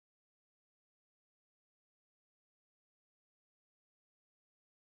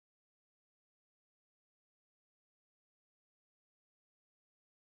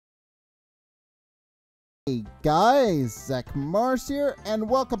Hey guys, Zack here, and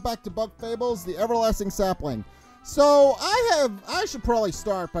welcome back to Bug Fables, the everlasting sapling. So, I should probably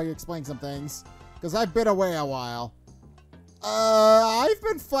start by explaining some things, because I've been away a while. I've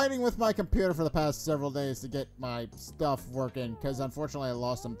been fighting with my computer for the past several days to get my stuff working, because unfortunately I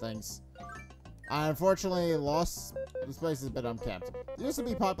lost some things. This place is a bit unkept. It used to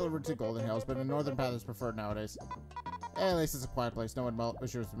be popular route to Golden Hills, but a northern path is preferred nowadays. At least it's a quiet place, no one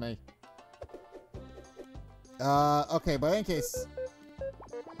issues with me. Okay, but in case...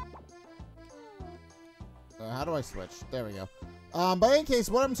 how do I switch? There we go. But in case,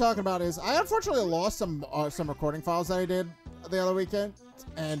 what I'm talking about is, I unfortunately lost some recording files that I did the other weekend,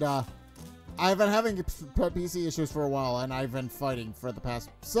 and, I've been having PC issues for a while, and I've been fighting for the past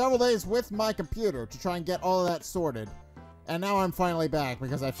several days with my computer to try and get all of that sorted. And now I'm finally back,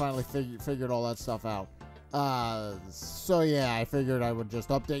 because I finally figured all that stuff out. So yeah, I figured I would just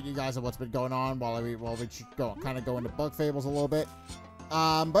update you guys on what's been going on while we kind of go into Bug Fables a little bit.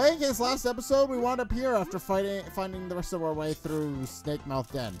 But in case, last episode we wound up here after finding the rest of our way through Snake Mouth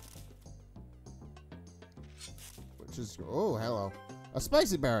Den. Which is, oh, hello. A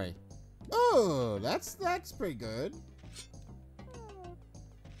spicy berry. Oh, that's pretty good.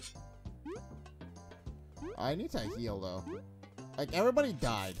 I need to heal though. Like, everybody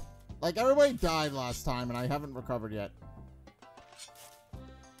died. Like, everybody died last time, and I haven't recovered yet.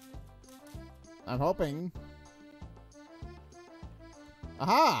 I'm hoping.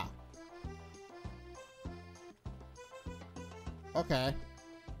 Aha! Okay.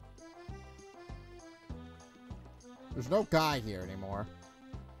 There's no guy here anymore.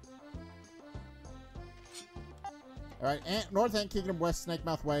 Alright, North Ant Kingdom, West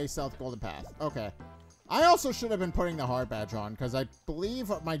Snakemouth Way, South Golden Path. Okay. I also should have been putting the hard badge on, because I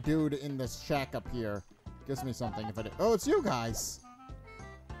believe my dude in this shack up here gives me something if I do. Oh, it's you guys!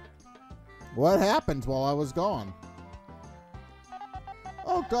 What happened while I was gone?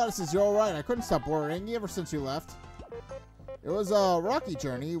 Oh, goddesses, you're alright. I couldn't stop worrying ever since you left. It was a rocky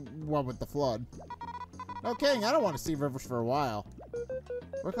journey, what with the flood. No kidding, I don't want to see Rivers for a while.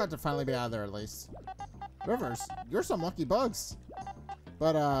 We're glad to finally be out of there, at least. Rivers, you're some lucky bugs.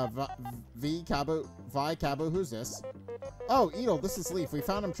 But, Vi Kabu, who's this? Oh, Edel, this is Leaf. We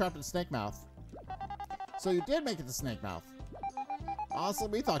found him trapped in Snake Mouth. So you did make it to Snake Mouth. Honestly,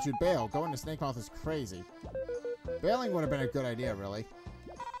 we thought you'd bail. Going to Snake Mouth is crazy. Bailing would have been a good idea, really.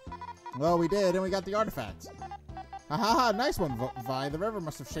 Well, we did, and we got the artifact. Ha ha ha, nice one, Vi. The river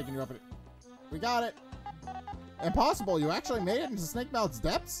must have shaken you up. We got it. Impossible, you actually made it into Snake Mouth's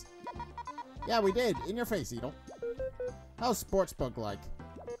depths? Yeah, we did. In your face, Edel. How's Sportsbug like?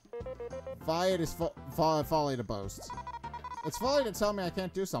 Vi, it is folly to boast. It's folly to tell me I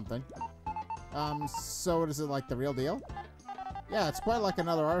can't do something. So is it like the real deal? Yeah, it's quite like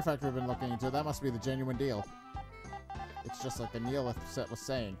another artifact we've been looking into. That must be the genuine deal. It's just like the Neolith set was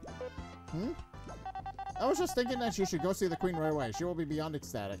saying. I was just thinking that you should go see the Queen right away. She will be beyond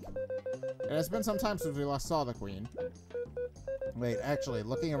ecstatic. It has been some time since we last saw the Queen. Wait, actually,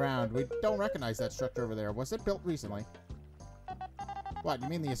 looking around, we don't recognize that structure over there. Was it built recently? What, you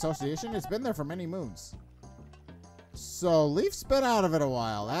mean the association? It's been there for many moons. So, Leaf's been out of it a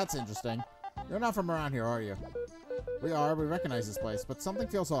while. That's interesting. You're not from around here, are you? We are. We recognize this place, but something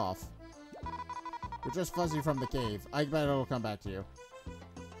feels off. We're just fuzzy from the cave. I bet it'll come back to you.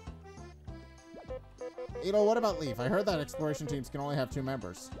 Edel, what about Leaf? I heard that exploration teams can only have 2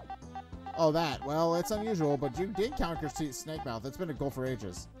 members. Oh, that. Well, it's unusual, but you did conquer Snake Mouth. It's been a goal for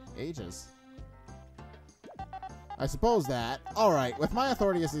ages. Ages? I suppose that. Alright, with my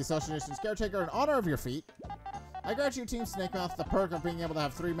authority as the association's caretaker in honor of your feat, I grant you Team Snake Mouth the perk of being able to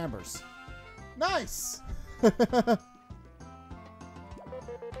have 3 members. Nice!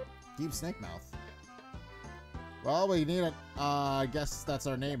 Team Snake Mouth. Well, we need a, I guess that's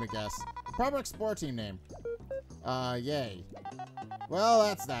our name, I guess. Proper Explorer Team name. Yay. Well,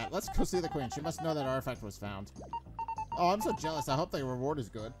 that's that. Let's go see the Queen. She must know that artifact was found. Oh, I'm so jealous. I hope the reward is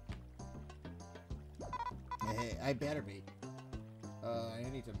good. Hey, I better be. I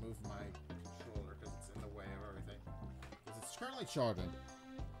need to move my shoulder because it's in the way of everything. Because it's currently charging.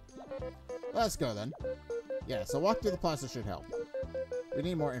 Let's go then. Yeah, so walk through the plaza should help. We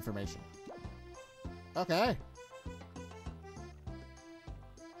need more information. Okay.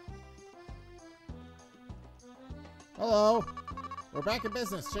 Hello. We're back in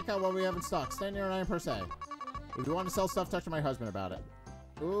business. Check out what we have in stock. Stand near 9 per se. If you want to sell stuff, talk to my husband about it.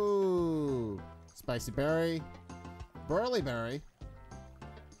 Ooh. Spicy berry. Burly berry.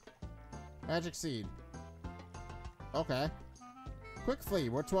 Magic seed. Okay. Quick flee.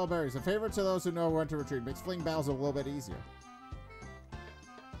 Worth 12 berries. A favorite to those who know when to retreat. Makes fleeing battles a little bit easier.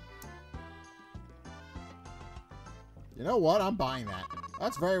 You know what? I'm buying that.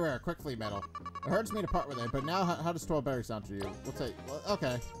 That's very rare. Quick flea metal. It hurts me to part with it, but now how does 12 berries sound to you? We'll take... Well,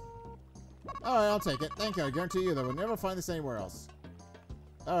 okay. Alright, I'll take it. Thank you. I guarantee you that we'll never find this anywhere else.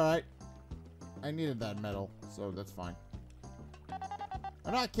 Alright. I needed that metal, so that's fine.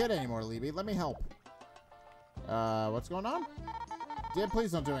 I'm not a kid anymore, Libby. Let me help. What's going on? Dad,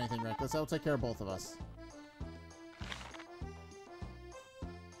 please don't do anything reckless. I'll take care of both of us.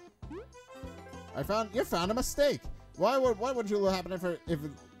 You found a mistake. Why would you happen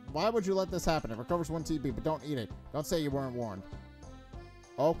why would you let this happen? It recovers 1 TB, but don't eat it. Don't say you weren't warned.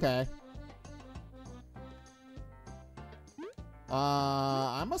 Okay.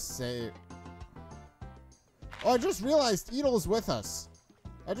 I must say... Oh, I just realized Edel is with us.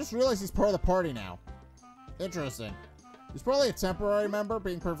 I just realized he's part of the party now. Interesting. He's probably a temporary member,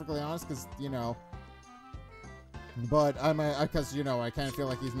 being perfectly honest, because, you know... But, because, you know, I kind of feel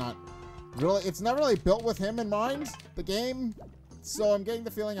like he's not... Really, it's not really built with him in mind, the game. So I'm getting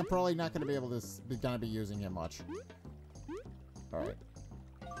the feeling I'm probably not going to be able to be using him much. Alright.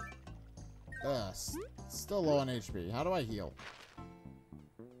 Still low on HP. How do I heal?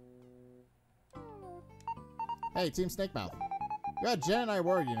 Hey, Team Snakemouth. Yeah, Jen and I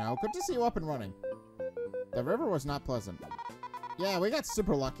were, you know. Good to see you up and running. The river was not pleasant. Yeah, we got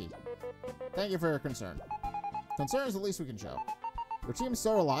super lucky. Thank you for your concern. Concern is the least we can show. Your team is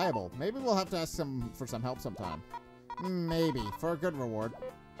so reliable. Maybe we'll have to ask for some help sometime. Maybe. For a good reward.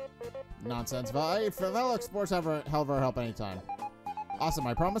 Nonsense. Fellow explorers have our help anytime. Awesome.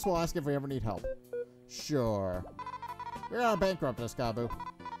 I promise we'll ask if we ever need help. Sure. You're not bankrupt us, Kabu.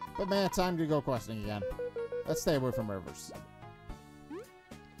 But man, it's time to go questing again. Let's stay away from rivers.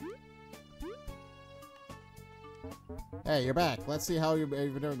 Hey, you're back. Let's see how you've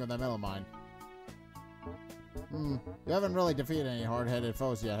been doing with that metal mine. You haven't really defeated any hard-headed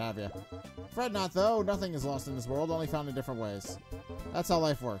foes yet, have you? Fret not, though. Nothing is lost in this world, only found in different ways. That's how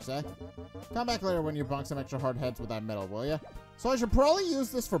life works, eh? Come back later when you bonk some extra hard heads with that metal, will ya? So I should probably use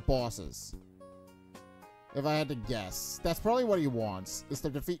this for bosses. If I had to guess. That's probably what he wants, is to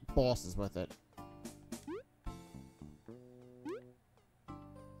defeat bosses with it.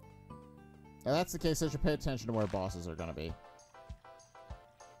 If that's the case, I should pay attention to where bosses are gonna be.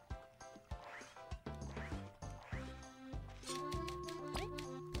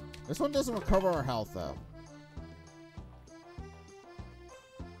 This one doesn't recover our health, though.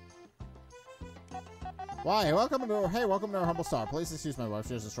 Why? Welcome to our humble star. Please excuse my wife.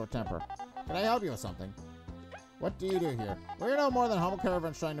 She has a short temper. Can I help you with something? What do you do here? We're no more than humble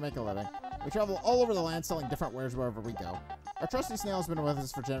caravans trying to make a living. We travel all over the land selling different wares wherever we go. Our trusty snail has been with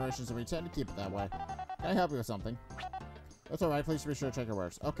us for generations, and we intend to keep it that way. Can I help you with something? That's alright. Please be sure to check your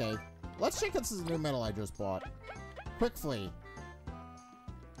wares. Okay. Let's check this is a new metal I just bought. Quick Flea.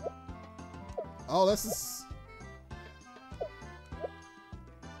 Oh, this is...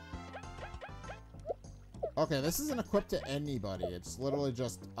 Okay, this isn't equipped to anybody. It's literally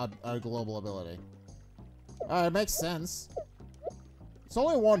just a global ability. Alright, makes sense. It's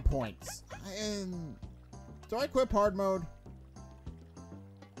only 1 point. Do I equip hard mode?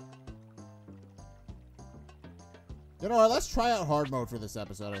 You know what, let's try out hard mode for this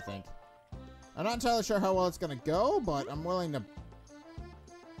episode, I think. I'm not entirely sure how well it's gonna go, but I'm willing to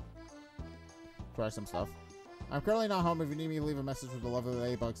try some stuff. I'm currently not home. If you need me, leave a message with the lovely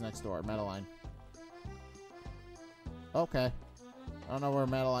ladybugs next door. Madeline. Okay. I don't know where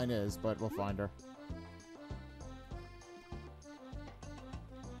Madeline is, but we'll find her.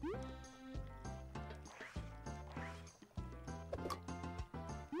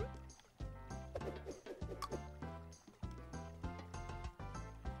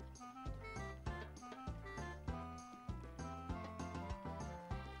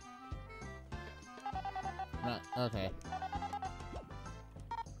 Okay.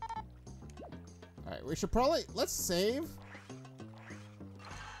 Alright, we should probably... Let's save.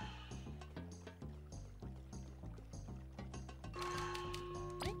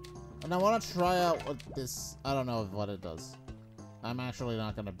 And I want to try out what this... I don't know what it does. I'm actually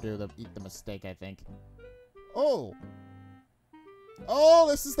not going to eat the mistake, I think. Oh! Oh,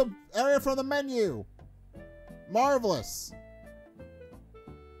 this is the area from the menu! Marvelous!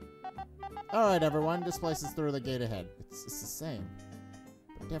 Alright, everyone. This place is through the gate ahead. It's the same,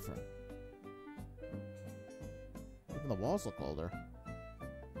 but different. Even the walls look older.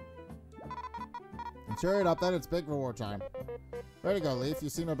 And cheer it up, then it's big reward time. Ready to go, Leaf. You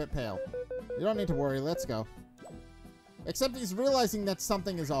seem a bit pale. You don't need to worry. Let's go. Except he's realizing that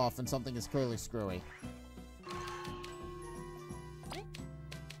something is off and something is clearly screwy.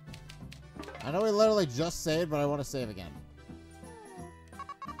 I know we literally just saved, but I want to save again.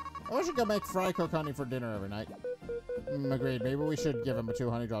 I wish I could make fried cook honey for dinner every night. Agreed. Maybe we should give him 2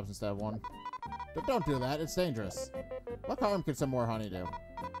 honey drops instead of 1. But don't do that. It's dangerous. What harm could some more honey do?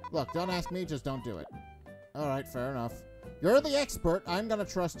 Look, don't ask me. Just don't do it. Alright, fair enough. You're the expert. I'm gonna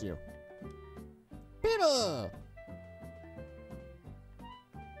trust you. People!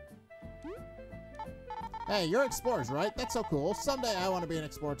 Hey, you're explorers, right? That's so cool. Someday I want to be an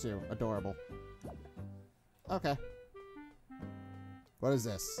explorer too. Adorable. Okay. What is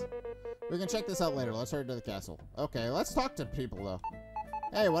this? We can check this out later. Let's hurry to the castle. Okay, let's talk to people, though.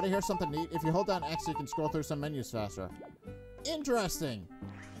 Hey, want to hear something neat? If you hold down X, you can scroll through some menus faster. Interesting!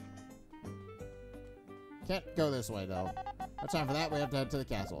 Can't go this way, though. No time for that. We have to head to the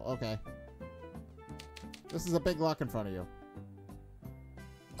castle. Okay. This is a big lock in front of you.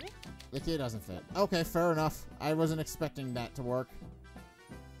 The key doesn't fit. Okay, fair enough. I wasn't expecting that to work.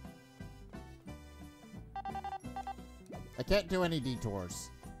 I can't do any detours.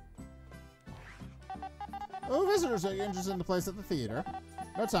 Oh, visitors, are you interested in the place at the theater?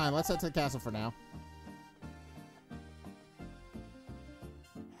 No time. Let's head to the castle for now.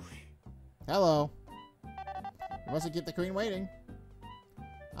 Hello. You mustn't keep the queen waiting.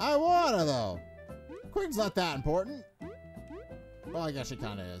 I wanna, though. Queen's not that important. Well, I guess she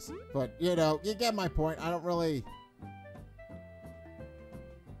kind of is. But, you know, you get my point. I don't really...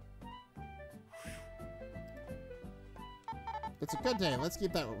 It's a good day. Let's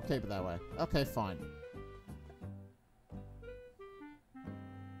keep it that way. Okay, fine.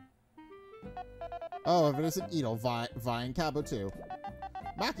 Oh, if it isn't Edel, Vi and Cabo too.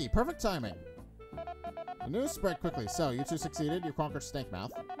 Maki, perfect timing. The news spread quickly. So, you two succeeded. You conquered Snake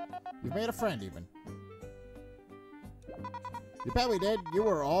Mouth. You've made a friend, even. You bet we did. You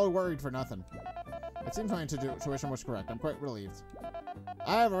were all worried for nothing. It seems my intuition was correct. I'm quite relieved.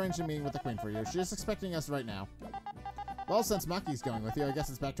 I have arranged a meeting with the queen for you. She is expecting us right now. Well, since Maki's going with you, I guess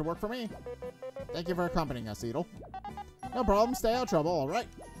it's back to work for me. Thank you for accompanying us, Edel. No problem. Stay out of trouble, all right?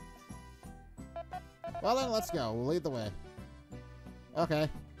 Well, then, let's go. We'll lead the way. Okay.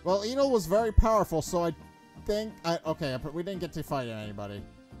 Well, Edel was very powerful, so I think... okay, we didn't get to fight anybody.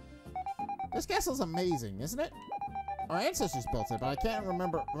 This castle's amazing, isn't it? Our ancestors built it, but I can't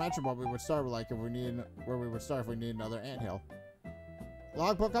imagine what we would start with, like if we needed, where we would start if we needed another anthill.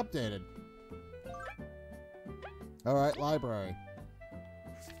 Logbook updated. Alright, library.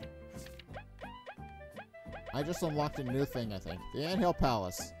 I just unlocked a new thing, I think. The Anthill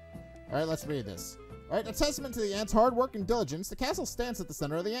Palace. Alright, let's read this. Alright, a testament to the ants' hard work and diligence, the castle stands at the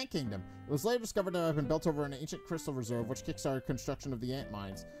center of the Ant Kingdom. It was later discovered to have been built over an ancient crystal reserve, which kickstarted construction of the ant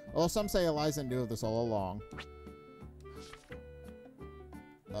mines. Although some say Eliza knew of this all along.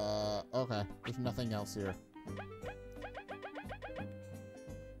 Okay. There's nothing else here.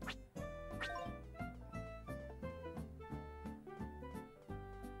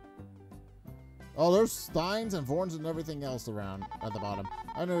 Oh, there's steins and vorns and everything else around at the bottom.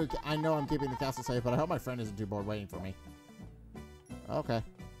 I know I'm keeping the castle safe, but I hope my friend isn't too bored waiting for me. Okay.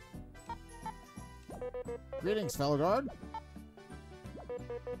 Greetings, fellow guard.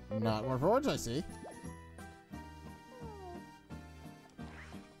 Not more forwards, I see.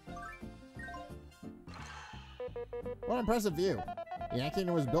 What an impressive view. The Ant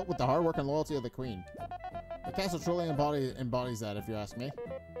Kingdom was built with the hard work and loyalty of the Queen. The castle truly embodies that, if you ask me.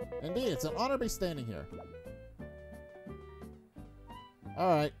 Indeed, it's an honor to be standing here.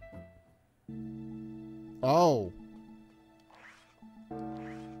 Alright. Oh.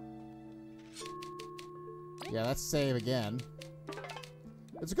 Yeah, let's save again.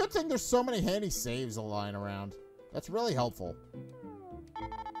 It's a good thing there's so many handy saves lying around. That's really helpful.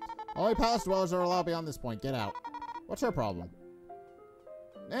 Only palace dwellers are allowed beyond this point. Get out. What's her problem?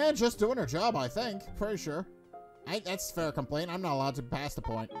 Just doing her job, I think. Pretty sure. That's a fair complaint. I'm not allowed to pass the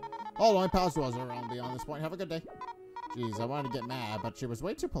point. Oh, only palace dwellers are allowed beyond this point. Have a good day. Jeez, I wanted to get mad, but she was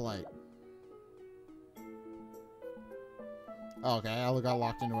way too polite. Okay, I got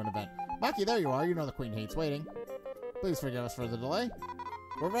locked into an event. Maki, there you are. You know the Queen hates waiting. Please forgive us for the delay.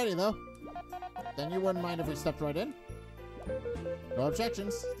 We're ready, though. Then you wouldn't mind if we stepped right in? No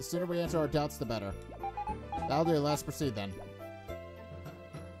objections. The sooner we answer our doubts, the better. That'll do. Let's proceed, then.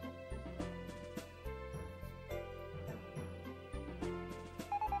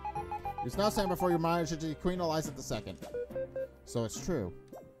 He's now standing before your Majesty Queen Eliza II. So it's true.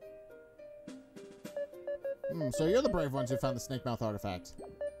 So you're the brave ones who found the Snake Mouth artifact.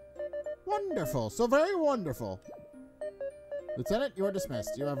 Wonderful. So very wonderful. Lieutenant, you are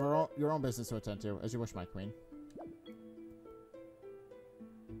dismissed. You have your own business to attend to, as you wish, my queen.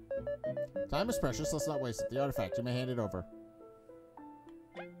 Time is precious. Let's not waste it. The artifact. You may hand it over.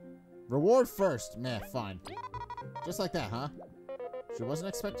 Reward first. Meh, fine. Just like that, huh? She wasn't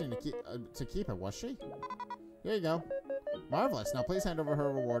expecting to keep it, was she? Here you go. Marvelous. Now please hand over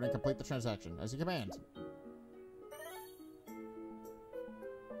her reward and complete the transaction. As you command.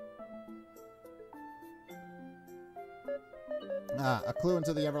 Ah, a clue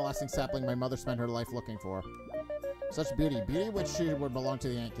into the everlasting sapling my mother spent her life looking for. Such beauty. Beauty which she would belong to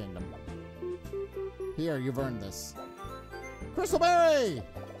the Ant Kingdom. Here, you've earned this. Crystal Berry!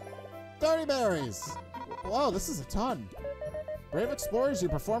 30 berries! Whoa, this is a ton. Brave explorers, you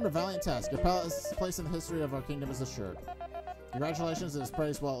performed a valiant task. Your place in the history of our kingdom is assured. Congratulations, it is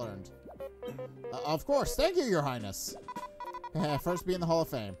praise well earned. Of course, thank you, Your Highness. First be in the Hall of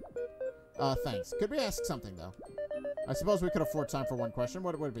Fame. Thanks. Could we ask something, though? I suppose we could afford time for one question.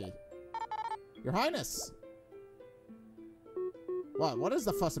 What would it be? Your Highness! What? What is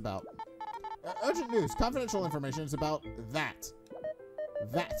the fuss about? Urgent news. Confidential information is about that.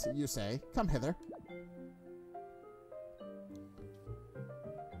 That, you say. Come hither.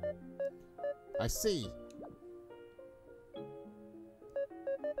 I see.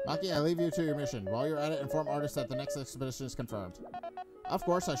 Maki, I leave you to your mission. While you're at it, inform artists that the next expedition is confirmed. Of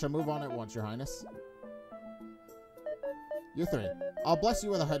course, I shall move on at once, Your Highness. You three. I'll bless you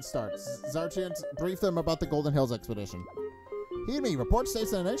with a head start. Zartians, brief them about the Golden Hills expedition. Heed me. Report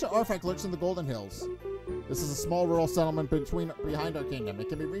states that an ancient artifact lurks in the Golden Hills. This is a small rural settlement behind our kingdom. It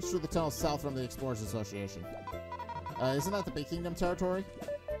can be reached through the tunnels south from the Explorers Association. Isn't that the Big Kingdom territory?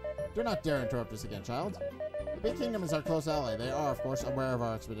 Do not dare interrupt us again, child. The Big Kingdom is our close ally. They are, of course, aware of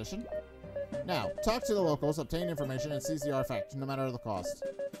our expedition. Now, talk to the locals, obtain information, and seize the artifact, no matter the cost.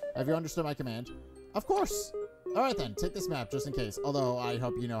 Have you understood my command? Of course! Alright then, take this map, just in case. Although, I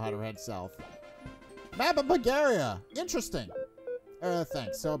hope you know how to head south. Map of Bulgaria! Interesting!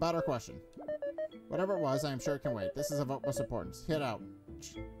 Thanks. So, about our question. Whatever it was, I am sure it can wait. This is of utmost importance. Head out.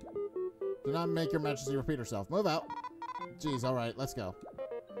 Do not make your majesty repeat herself. Move out. Jeez, alright, let's go.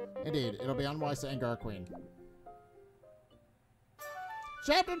 Indeed, it'll be unwise to anger our queen.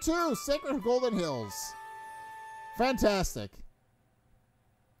 Chapter 2, Sacred Golden Hills. Fantastic.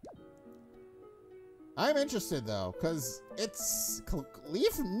 I'm interested, though, because it's...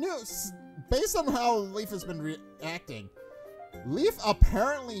 Leaf news. Based on how Leaf has been reacting, Leaf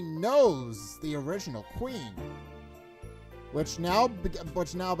apparently knows the original queen. Which now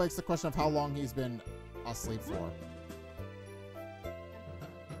begs the question of how long he's been asleep for.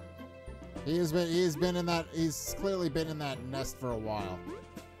 He's clearly been in that nest for a while.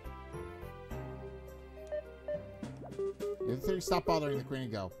 You three stop bothering the queen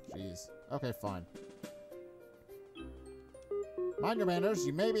and go. Jeez. Okay, fine. Mind your manners.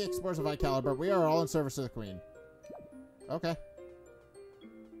 You may be explorers of high caliber, but we are all in service to the queen. Okay.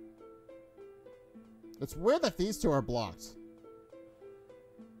 It's weird that these two are blocked.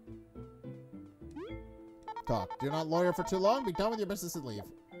 Talk. Do not lawyer for too long. Be done with your business and leave.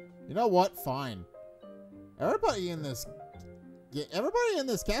 You know what? Fine. Everybody in this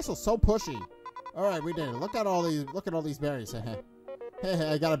castle is so pushy. All right, we did it. Look at all these berries. Hey,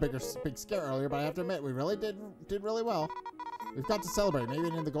 I got a big scare earlier, but I have to admit we really did really well. We've got to celebrate, maybe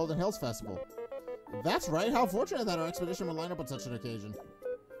in the Golden Hills Festival. That's right. How fortunate that our expedition would line up on such an occasion.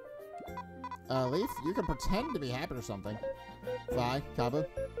 Leaf, you can pretend to be happy or something. Vi, Kabu,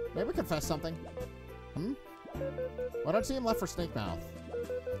 maybe confess something. What our team left for Snake Mouth?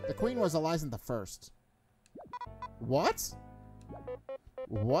 The queen was Elizen the First. What?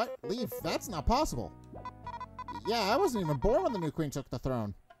 What? Leaf, that's not possible. Yeah, I wasn't even born when the new queen took the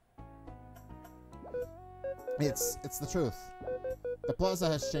throne. It's the truth. The plaza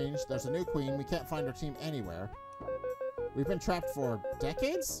has changed. There's a new queen. We can't find our team anywhere. We've been trapped for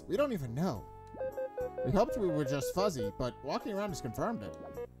decades? We don't even know. We hoped we were just fuzzy, but walking around has confirmed it.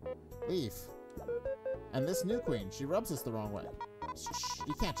 Leaf. And this new queen, she rubs us the wrong way. Shh,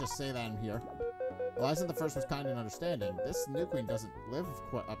 you can't just say that in here. Elizen the First was kind and understanding. This new queen doesn't live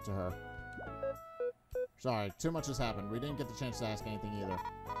quite up to her. Sorry, too much has happened. We didn't get the chance to ask anything either.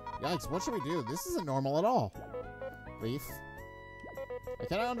 Yikes, what should we do? This isn't normal at all. Leaf. I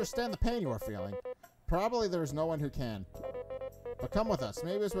cannot understand the pain you are feeling. Probably there's no one who can. But come with us.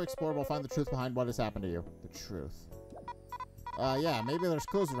 Maybe as we explore, we'll find the truth behind what has happened to you. The truth. Yeah, maybe there's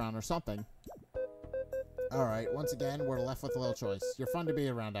clues around or something. Alright, once again, we're left with a little choice. You're fun to be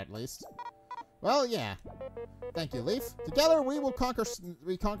around, at least. Well, yeah. Thank you, Leaf. Together, we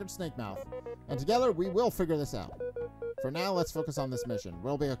conquered Snake Mouth. And together, we will figure this out. For now, let's focus on this mission.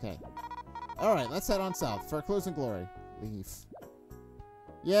 We'll be okay. Alright, let's head on south for clues and glory. Leaf.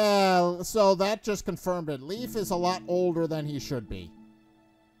 Yeah, so that just confirmed it. Leaf is a lot older than he should be.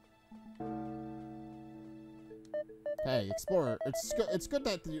 Hey, Explorer, it's good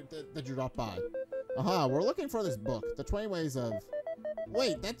that you dropped by. Aha, we're looking for this book, The 20 Ways of...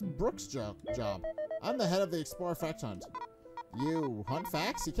 Wait, that's Brooke's job. I'm the head of the Explorer Fact Hunt. You hunt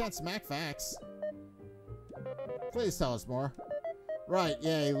facts? You can't smack facts. Please tell us more. Right,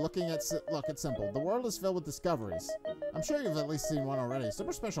 yay, look, it's simple. The world is filled with discoveries. I'm sure you've at least seen one already.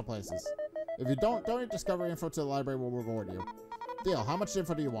 Super special places. If you don't, donate discovery info to the library will reward you. Deal, how much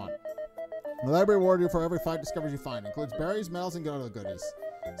info do you want? The library will reward you for every 5 discoveries you find. Includes berries, medals, and other goodies.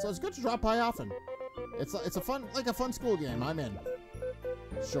 So it's good to drop by often. It's a fun school game. I'm in.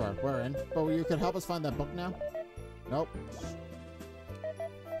 Sure, we're in. But you could help us find that book now? Nope.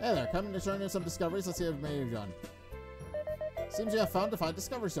 Hey there, coming to turn in some discoveries. Let's see how many you've done. Seems you have found 5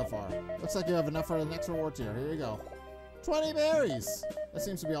 discoveries so far. Looks like you have enough for the next reward tier. Here you go. 20 berries! That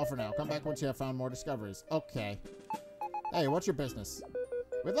seems to be all for now. Come back once you have found more discoveries. Okay. Hey, what's your business?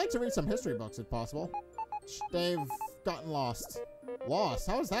 We'd like to read some history books if possible. They've gotten lost. Lost?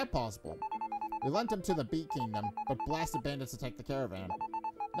 How is that possible? We lent them to the Beat Kingdom, but blasted bandits attacked the caravan.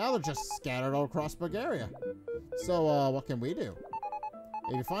 Now they're just scattered all across Bulgaria. So, what can we do?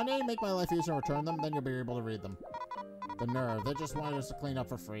 If you find any, make my life easier and return them, then you'll be able to read them. The nerve. They just wanted us to clean up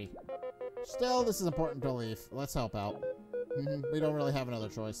for free. Still, this is important belief. Let's help out. We don't really have another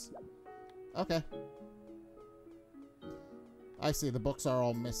choice. Okay. I see. The books are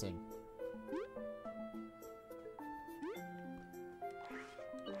all missing.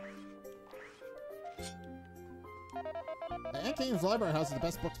 The Ant Kingdom's library houses the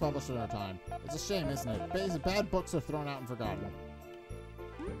best books published in our time. It's a shame, isn't it? Bad books are thrown out and forgotten.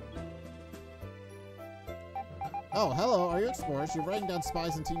 Oh, hello. Are you explorers? You're writing down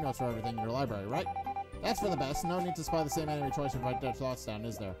spies and team notes for everything in your library, right? That's for the best. No need to spy the same enemy twice and write their thoughts down,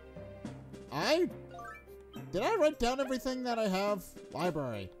 is there? Did I write down everything that I have?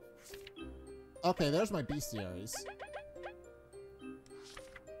 Library. Okay, there's my bestiaries.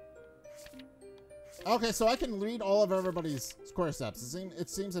 Okay, so I can read all of everybody's square steps. It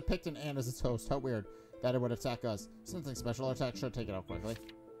seems it picked an ant as its host. How weird that it would attack us. Something special. Our attack should take it out quickly.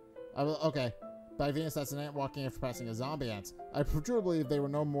 Okay. By Venus, that's an ant walking after passing a zombie ant. I truly believe they were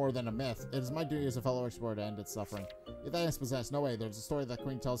no more than a myth. It is my duty as a fellow explorer to end its suffering. If that ant's possessed, no way. There's a story that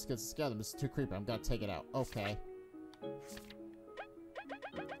Queen tells kids to scare them. It's too creepy. I'm gonna take it out. Okay.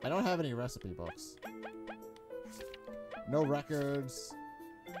 I don't have any recipe books. No records.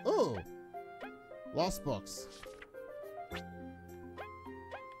 Ooh! Lost books.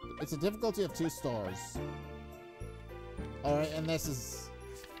 It's a difficulty of 2 stars. Alright, and this is...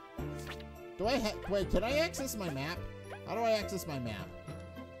 Wait, can I access my map? How do I access my map?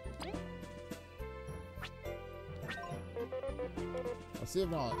 Let's see if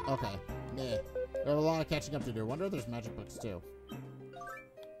not. Okay. Meh. We have a lot of catching up to do. Wonder if there's magic books too.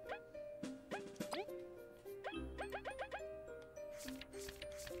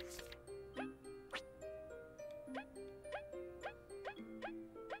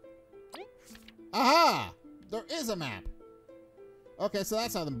 Aha! There is a map. Okay, so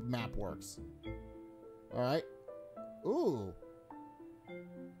that's how the map works. Alright. Ooh.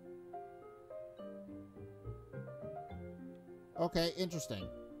 Okay, interesting.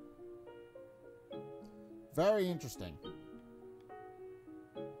 Very interesting.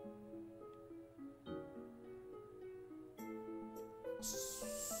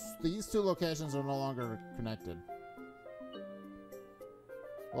 These 2 locations are no longer connected.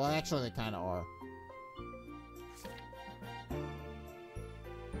 Well, actually, they kind of are.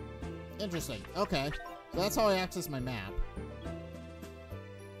 Interesting. Okay. So that's how I access my map.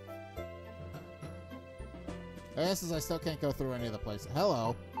 I guess I still can't go through any of the places.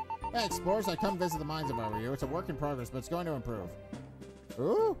 Hello. Hey, explorers, I come visit the mines if I were you. It's a work in progress, but it's going to improve.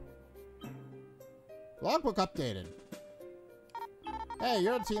 Ooh. Logbook updated. Hey,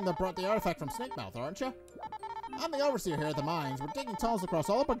 you're the team that brought the artifact from Snake Mouth, aren't you? I'm the overseer here at the mines. We're digging tunnels across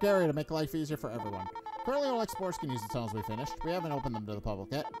all of Bulgaria to make life easier for everyone. Currently, all explorers can use the tunnels we finished. We haven't opened them to the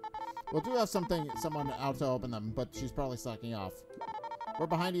public yet. We'll do have someone out to open them, but she's probably slacking off. We're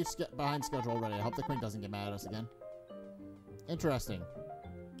behind schedule already. I hope the Queen doesn't get mad at us again. Interesting.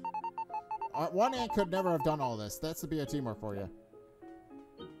 One ant could never have done all this. That's the BO teamwork for you.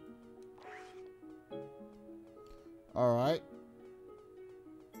 Alright.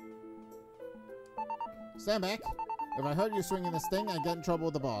 Stand back. If I heard you swinging this thing, I'd get in trouble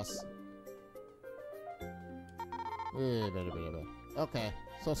with the boss. Okay.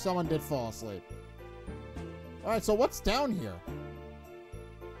 So someone did fall asleep. Alright, so what's down here?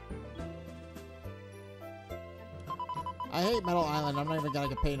 I hate Metal Island. I'm not even gonna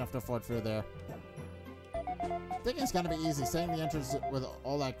get paid enough to afford food there. I think it's gonna be easy. Setting the entrance with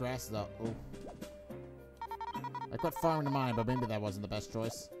all that grass is up. Ooh. I quit farming to mine, but maybe that wasn't the best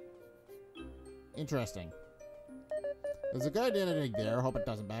choice. Interesting. It's a good idea to dig there. Hope it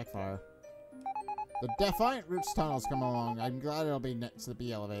doesn't backfire. The Defiant Roots tunnel's coming along. I'm glad it'll be next to the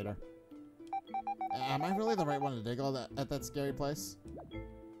B elevator. Am I really the right one to dig all that at that scary place?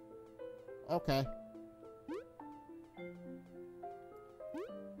 Okay.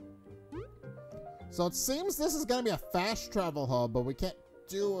 So it seems this is going to be a fast travel hub, but we can't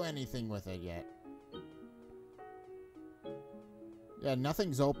do anything with it yet. Yeah,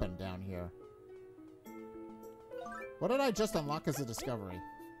 nothing's open down here. What did I just unlock as a discovery?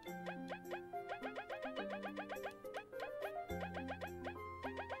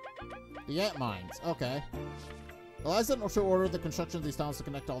 The ant mines. Okay. Eliza should order the construction of these tunnels to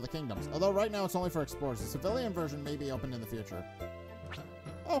connect all the kingdoms. Although right now it's only for explorers. The civilian version may be open in the future.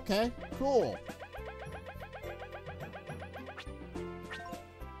 Okay, cool.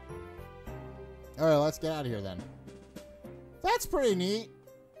 Alright, let's get out of here then. That's pretty neat.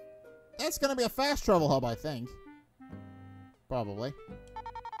 That's gonna be a fast travel hub, I think. Probably.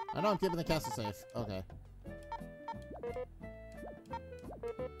 I know I'm keeping the castle safe. Okay.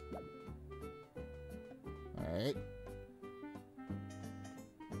 Alright.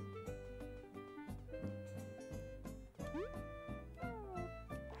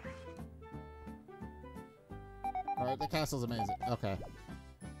 Alright, the castle's amazing. Okay.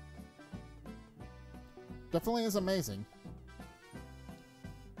 Definitely is amazing.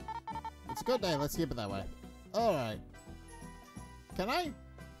 It's a good day. Let's keep it that way. Alright. Can I?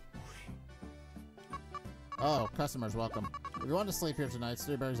 Oh, customers, welcome. If you want to sleep here tonight,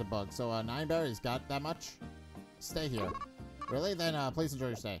 3 berries a bug. So, 9 berries, got that much? Stay here. Really? Then, please enjoy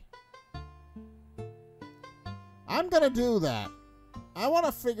your stay. I'm gonna do that. I want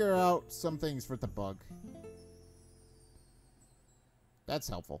to figure out some things for the bug. That's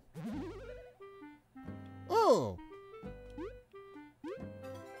helpful. Ooh!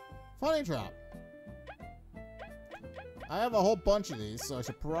 Funny drop. I have a whole bunch of these, so I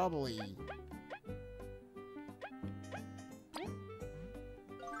should probably...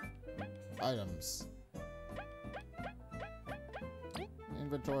 Items.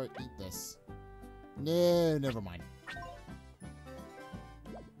 Inventory, eat this. No, never mind.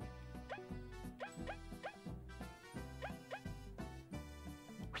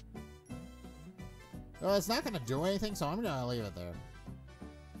 Well, it's not going to do anything, so I'm going to leave it there.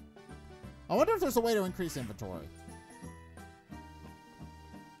 I wonder if there's a way to increase inventory.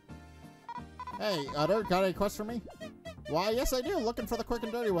 Hey, Utter, got any quests for me? Why, yes I do. Looking for the quick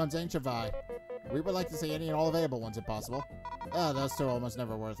and dirty ones, ain't you, Vi? We would like to see any and all available ones if possible. Ah, those two are almost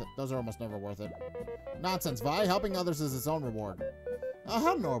never worth it. Those are almost never worth it. Nonsense, Vi. Helping others is its own reward. Oh,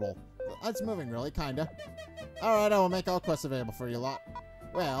 how normal. That's moving, really, kinda. Alright, I will make all quests available for you lot.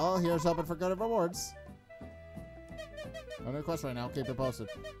 Well, here's hoping for good rewards. No new quest right now. Keep it posted.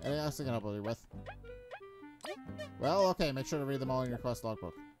 Anything else I can help you with? Well, okay. Make sure to read them all in your quest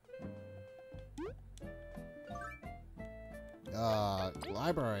logbook.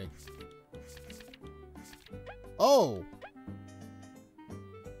 Library. Oh!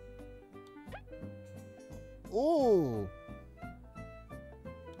 Ooh!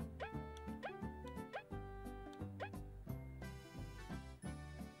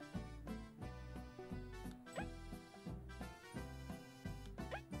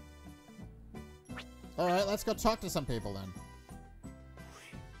 Alright, let's go talk to some people then.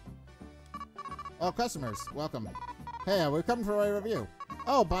 Oh, customers, welcome. Hey, we're coming for a review.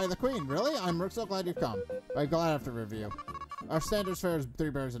 Oh, by the Queen, really? I'm so glad you've come. I'm glad I have to review. Our standard fare is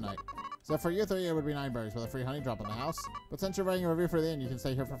 3 berries a night. So for you 3, it would be 9 berries with a free honey drop in the house. But since you're writing a review for the inn, you can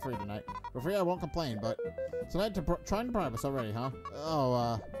stay here for free tonight. For free, I won't complain, but tonight, trying to bribe us already, huh?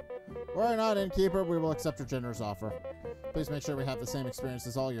 Oh, we're not innkeeper, we will accept your generous offer. Please make sure we have the same experience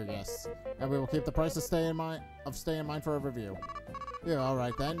as all your guests. And we will keep the price of stay in mind for a review. Yeah,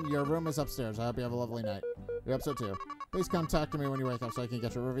 alright then. Your room is upstairs. I hope you have a lovely night. We hope so too. Please come talk to me when you wake up so I can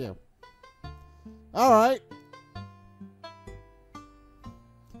get your review. Alright.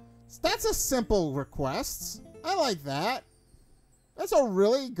 That's a simple request. I like that. That's a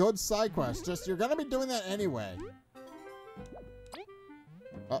really good side quest. Just, you're gonna be doing that anyway.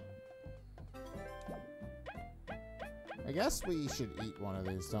 Oh. I guess we should eat one of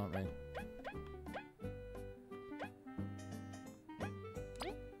these, don't we?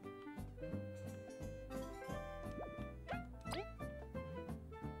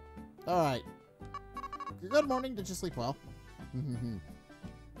 Alright. Good morning. Did you sleep well?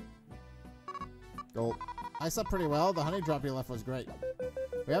 Gulp. I slept pretty well. The honey drop you left was great.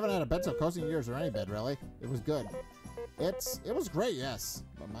 We haven't had a bed so cozy in years, or any bed, really. It was good. It was great, yes.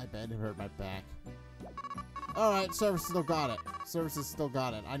 But my bed hurt my back. Alright, Service still got it. Services still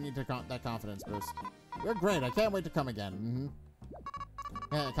got it. I need to that confidence boost. You're great. I can't wait to come again.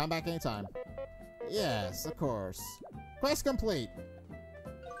 Yeah, come back anytime. Yes, of course. Quest complete.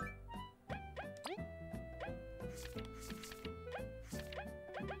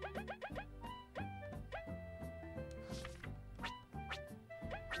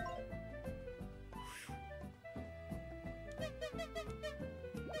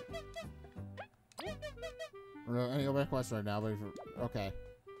 Any other questions right now? But okay,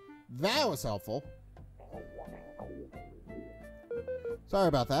 that was helpful. Sorry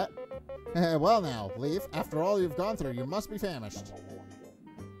about that. Well now, Leaf, after all you've gone through, you must be famished.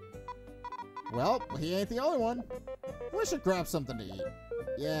 Well, he ain't the only one. We should grab something to eat.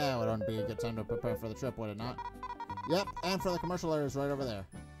 Yeah, it wouldn't be a good time to prepare for the trip, would it not? Yep, and for the commercial areas right over there.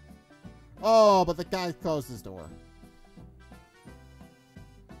 Oh, but the guy closed his door.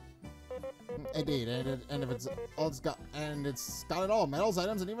 Indeed, and if it's got it all, medals,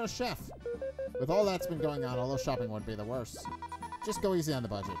 items, and even a chef. With all that's been going on, although shopping wouldn't be the worst. Just go easy on the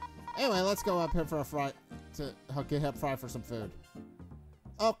budget. Anyway, let's go up here for a fry to get Fry for some food.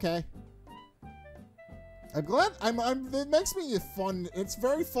 Okay. I'm glad. It makes me fun. It's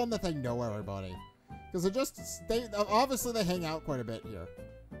very fun that they know everybody, because obviously they hang out quite a bit here.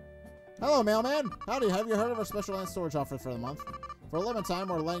 Hello, mailman. Howdy. Have you heard of our special land storage offer for the month? For a limited time,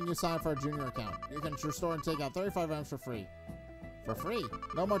 we're letting you sign up for our junior account. You can store and take out 35 items for free. For free?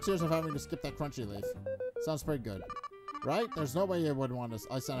 No more tears of having to skip that crunchy leaf. Sounds pretty good. Right? There's no way you would want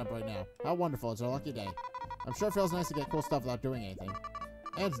to sign up right now. How wonderful. It's our lucky day. I'm sure it feels nice to get cool stuff without doing anything.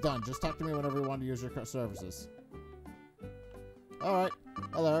 And it's done. Just talk to me whenever you want to use your services. Alright.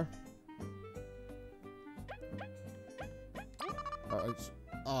 Hello.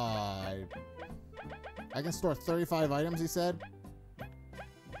 I can store 35 items, he said.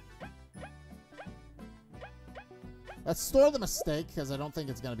 Let's store the mistake, because I don't think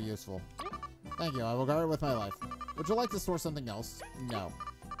it's going to be useful. Thank you. I will guard it with my life. Would you like to store something else? No.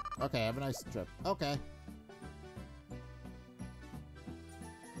 Okay, have a nice trip. Okay.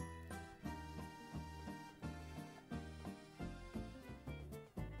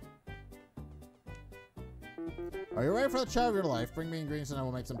 Are you ready for the chow of your life? Bring me ingredients and I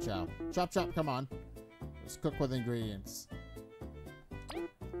will make some chow. Chop, chop, come on. Let's cook with ingredients.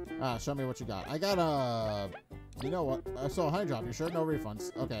 Show me what you got. I got a... You know what? I saw a honey drop. You sure? No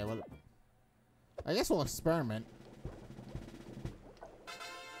refunds. Okay, well... I guess we'll experiment.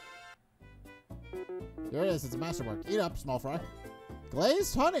 Here it is. It's a masterwork. Eat up, small fry.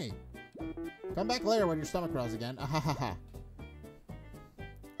 Glazed honey! Come back later when your stomach growls again. Ah ha ha ha.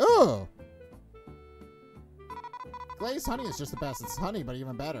 Ooh! Glazed honey is just the best. It's honey, but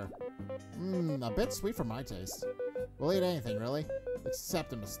even better. Mmm, a bit sweet for my taste. We'll eat anything, really.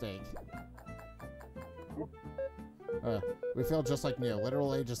 Except a mistake. We feel just like new,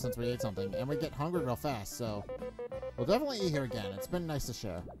 literal ages since we ate something, and we get hungry real fast, so... We'll definitely eat here again. It's been nice to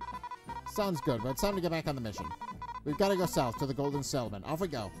share. Sounds good, but it's time to get back on the mission. We've got to go south to the Golden Settlement. Off we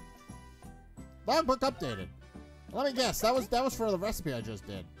go. Logbook updated. Let me guess, that was for the recipe I just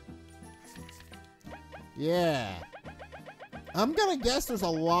did. Yeah. I'm gonna guess there's a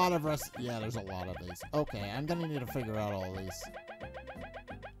lot of yeah, there's a lot of these. Okay, I'm gonna need to figure out all of these.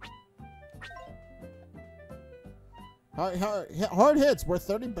 Hard hits worth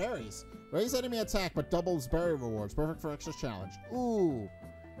 30 berries. Raise enemy attack but doubles berry rewards. Perfect for extra challenge. Ooh.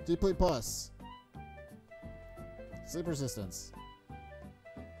 Deeply plus. Sleep resistance.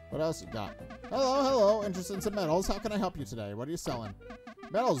 What else you got? Hello, hello. Interested in some metals. How can I help you today? What are you selling?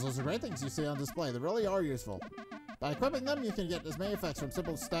 Metals, those are great things you see on display. They really are useful. By equipping them, you can get as many effects from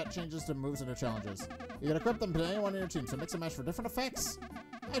simple stat changes to moves into challenges. You can equip them to anyone in your team, so mix and match for different effects.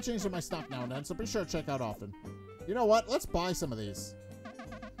 I change in my stock now and then, so be sure to check out often. You know what? Let's buy some of these.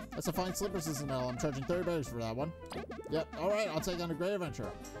 That's a fine slip resistant metal. I'm charging 30 berries for that one. Yep. Alright, I'll take on a great adventure.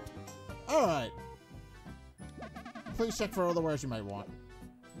 Alright. Please check for other wares you might want.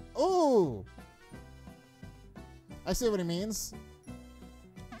 Ooh! I see what he means.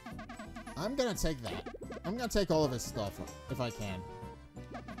 I'm gonna take that. I'm gonna take all of his stuff, if I can.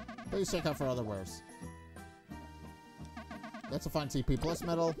 Please check out for other wares. That's a fine TP plus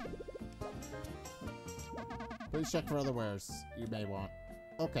metal. Please check for other wares you may want.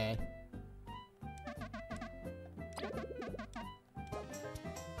 Okay.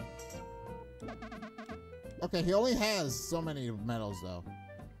 Okay, he only has so many metals, though.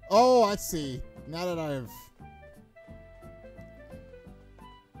 Oh, I see. Now that I've...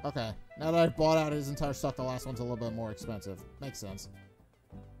 Okay. Now that I've bought out his entire stock, the last one's a little bit more expensive. Makes sense.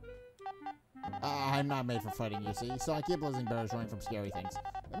 I'm not made for fighting, you see, so I keep losing berries running from scary things.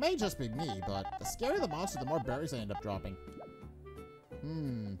 It may just be me, but the scarier the monster, the more berries I end up dropping.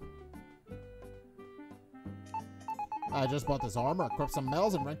 I just bought this armor, equipped some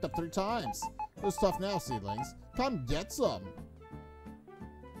metals, and ranked up 3 times. Who's tough now, seedlings? Come get some!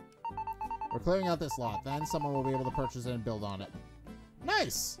 We're clearing out this lot. Then someone will be able to purchase it and build on it.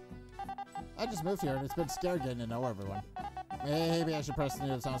 Nice! I just moved here and it's been scary getting to know everyone. Maybe I should press the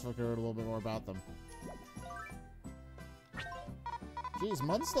news townsfolk to learn a little bit more about them. Geez,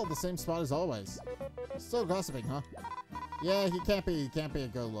 Mun's still the same spot as always. Still gossiping, huh? Yeah, he can't be a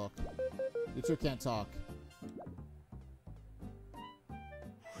good look. You two can't talk.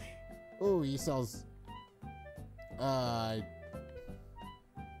 Ooh, he sells...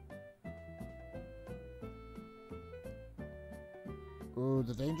 Ooh,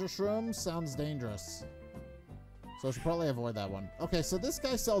 the danger shroom sounds dangerous. So I should probably avoid that one. Okay, so this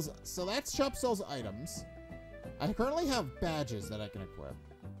guy sells... So that shop sells items. I currently have badges that I can equip.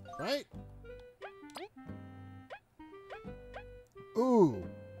 Right? Ooh.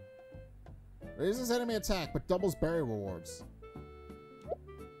 Raises enemy attack, but doubles berry rewards.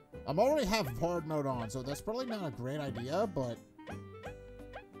 I'm already have hard mode on, so that's probably not a great idea, but...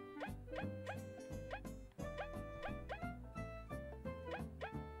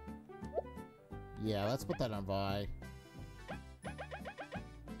 Yeah, let's put that on Vi.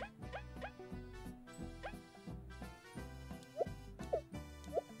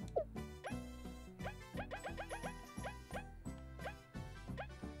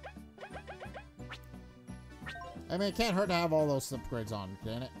 I mean, it can't hurt to have all those upgrades on,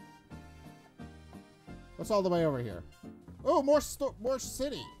 can it? What's all the way over here? Oh, more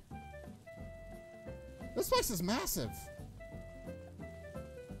city. This place is massive.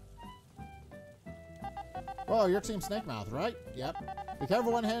 Whoa, your team Snake Mouth, right? Yep. Be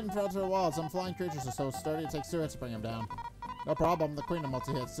careful when heading throughout the wild. Some flying creatures are so sturdy it takes 2 hits to bring them down. No problem. The queen of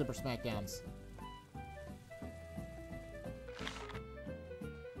multi-hits, super smackdowns.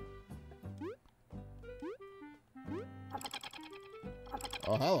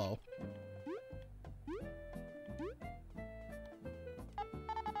 Oh, hello.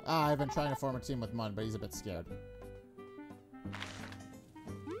 I've been trying to form a team with Mun, but he's a bit scared.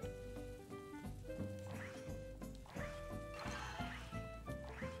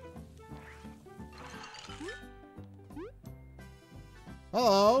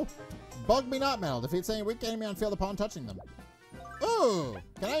 Hello! Bug me not metal. Defeats any weak enemy on field upon touching them. Ooh!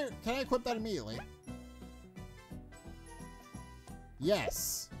 Can I equip that immediately?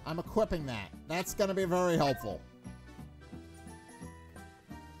 Yes, I'm equipping that. That's gonna be very helpful.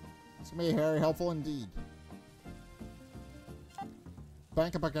 It's gonna be very helpful indeed.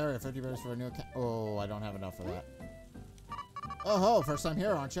 Bank of Bulgaria, 50 berries for a new account. Oh, I don't have enough for that. Oh ho, first time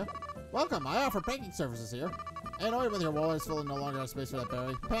here, aren't you? Welcome, I offer banking services here. Annoyed with your wallet is full and no longer have space for that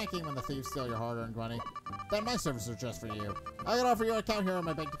berry. Panicking when the thieves steal your hard-earned money. Then my services are just for you. I can offer you an account here on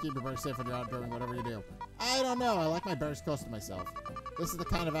my bank to keep your berries safe when you're out doing whatever you do. I don't know, I like my berries close to myself. This is the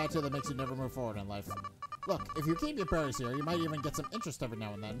kind of attitude that makes you never move forward in life. Look, if you keep your berries here, you might even get some interest every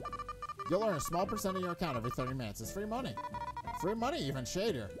now and then. You'll earn a small percent of your account every 30 minutes. It's free money. Free money, even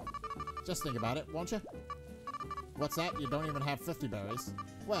shadier. Just think about it, won't you? What's that? You don't even have 50 berries.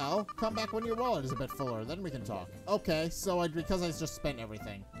 Well, come back when your wallet is a bit fuller, then we can talk. Okay, so because I just spent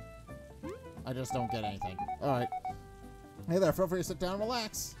everything, I just don't get anything. Alright. Hey there, feel free to sit down and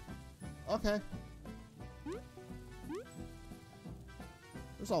relax. Okay.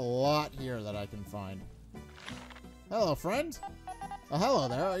 There's a lot here that I can find. Hello, friend. Oh, hello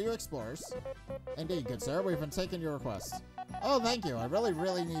there. Are you explorers? Indeed, good sir. We've been taking your request. Oh, thank you. I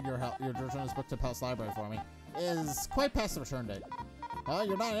really need your help. Your return this book to Palace Library for me. It is quite past the return date.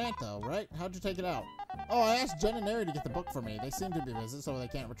 You're not an aunt, though, right? How'd you take it out? Oh, I asked Jen and Neri to get the book for me. They seem to be busy, so they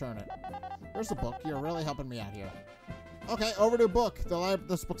can't return it. Here's the book. You're really helping me out here. Okay, overdue book.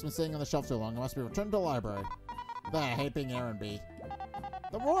 This book's been sitting on the shelf too long. It must be returned to the library. I hate being errand bee.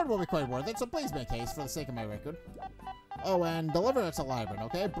 The reward will be quite worth it, so please make haste for the sake of my record. Oh, and deliver it to Library,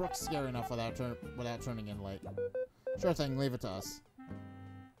 okay? Brooke's scary enough without turning in late. Sure thing, leave it to us.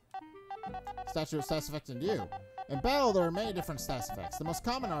 Statue of stats affecting you. In battle, there are many different stats effects. The most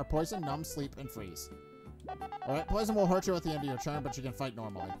common are poison, numb, sleep, and freeze. Alright, poison will hurt you at the end of your turn, but you can fight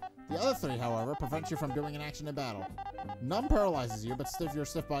normally. The other three, however, prevent you from doing an action in battle. Numb paralyzes you, but your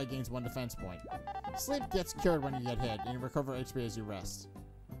stiff body gains 1 defense point. Sleep gets cured when you get hit, and you recover HP as you rest.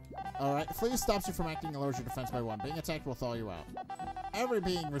 Alright, freeze stops you from acting and lowers your defense by 1. Being attacked will thaw you out. Every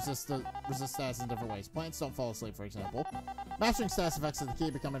being resists stats in different ways. Plants don't fall asleep, for example. Mastering stats effects is the key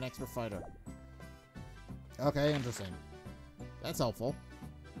to becoming an expert fighter. Okay, interesting. That's helpful.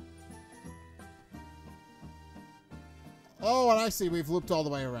 Oh, and I see we've looped all the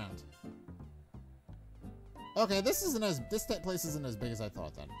way around. Okay, this place isn't as big as I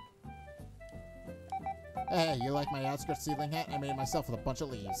thought then. Hey, you like my outskirts seedling hat? I made it myself with a bunch of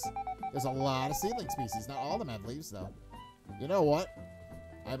leaves. There's a lot of seedling species. Not all of them have leaves, though. You know what?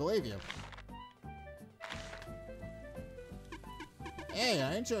 I believe you. Hey,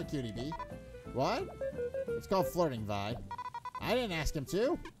 aren't you a cutie bee? What? It's called flirting, Vi. I didn't ask him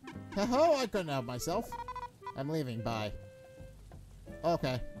to. Ho-ho, I couldn't help myself. I'm leaving, bye.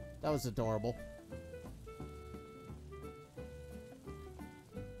 Okay, that was adorable.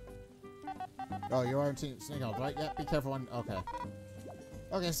 Oh, you are Team Sneakles, right? Yeah, be careful when... Okay.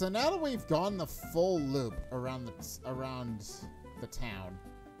 Okay, so now that we've gone the full loop around the town.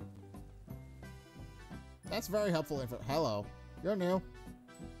 That's very helpful info. Hello. You're new.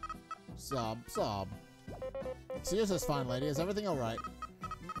 Sob. Excuse us, fine lady. Is everything alright?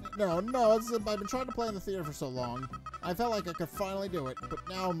 No, I've been trying to play in the theater for so long. I felt like I could finally do it, but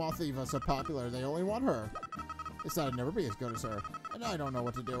now Moth Eva's so popular, they only want her. They said I'd never be as good as her, and I don't know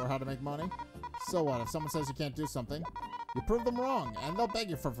what to do or how to make money. So what, if someone says you can't do something, you prove them wrong, and they'll beg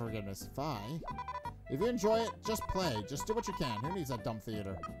you for forgiveness. Fine. If you enjoy it, just play. Just do what you can. Who needs that dumb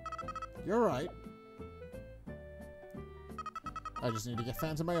theater? You're right. I just need to get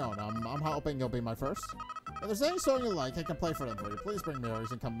fans of my own. I'm hoping you'll be my first. If there's any song you like, I can play for them for you. Please bring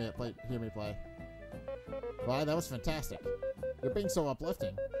mirrors and come hear me play. Why, that was fantastic. You're being so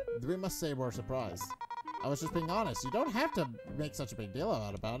uplifting. We must say we're surprised. I was just being honest. You don't have to make such a big deal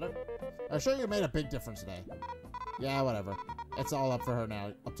about it. I'm sure you made a big difference today. Yeah, whatever. It's all up to her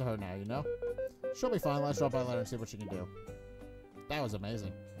now, you know? She'll be fine. Let's drop by later and see what she can do. That was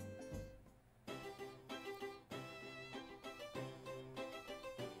amazing.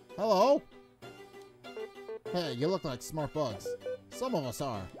 Hello? Hey, you look like smart bugs. Some of us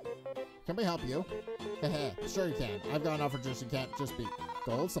are. Can we help you? Heh, sure you can. I've got an offer you can't just beat.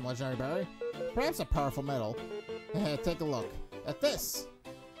 Gold, some legendary berry? Perhaps a powerful metal. Heh, take a look. At this!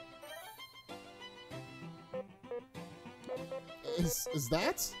 Is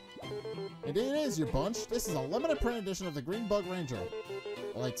that? Indeed it is, you bunch. This is a limited print edition of the Green Bug Ranger.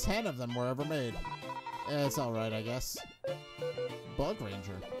 Only 10 of them were ever made. It's alright, I guess. Bug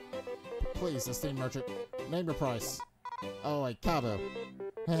Ranger? Please, esteemed merchant, name your price. Oh, like Cabo.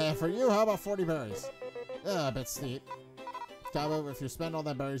 For you, how about 40 berries? A bit steep. Cabo, if you spend all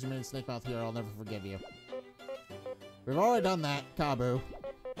that berries you made in Snake Mouth here, I'll never forgive you. We've already done that, Cabo.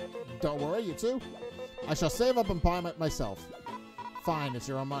 Don't worry, you two. I shall save up and buy it myself. Fine, it's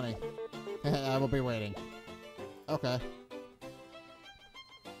your own money. I will be waiting. Okay.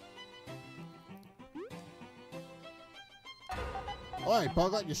 Oi,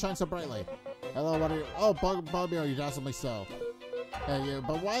 Buglet, you shine so brightly. Hello, what are you? Oh, Bugbear, you dazzle me so. Hey, you,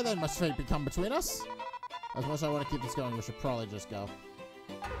 but why then must fate become between us? As much as I want to keep this going, we should probably just go.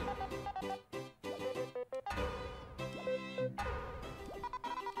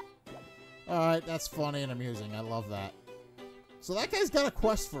 Alright, that's funny and amusing. I love that. So that guy's got a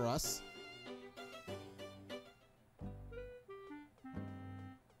quest for us.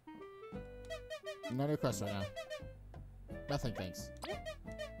 No new quest right now. Nothing, thanks.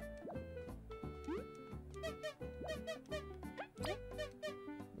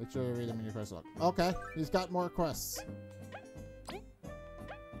 Make sure you read them in your quest log. Okay, he's got more quests.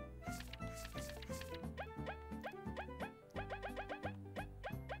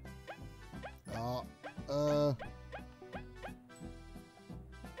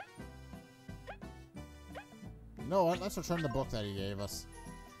 You know what? Let's return the book that he gave us.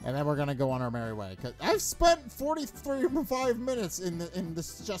 And then we're gonna go on our merry way. Cause I've spent 45 minutes in the Ant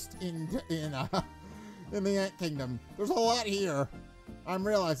Kingdom. There's a lot here. I'm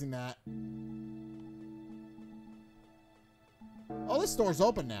realizing that. Oh, this door's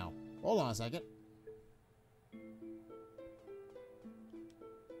open now. Hold on a second.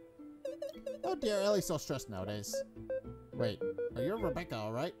 Oh dear, Ellie's so stressed nowadays. Wait, are you Rebecca,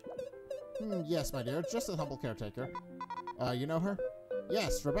 alright? Yes, my dear, just a humble caretaker. You know her?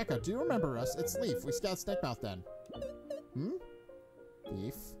 Yes, Rebecca, do you remember us? It's Leaf. We scout Snakemouth then.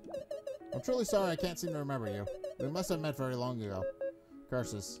 Leaf? I'm truly sorry I can't seem to remember you. We must have met very long ago.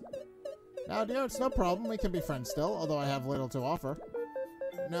 Curses. Now, dear, it's no problem. We can be friends still, although I have little to offer.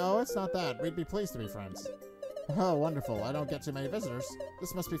 No, it's not that. We'd be pleased to be friends. Oh, wonderful. I don't get too many visitors.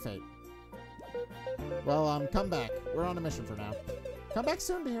 This must be fate. Well, come back. We're on a mission for now. Come back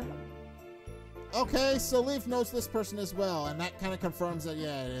soon, dear. Okay, so Leaf knows this person as well, and that kind of confirms that,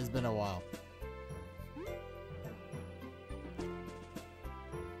 yeah, it has been a while.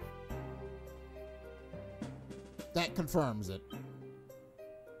 That confirms it.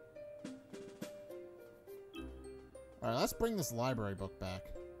 Alright, let's bring this library book back.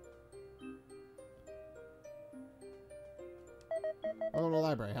 Welcome to the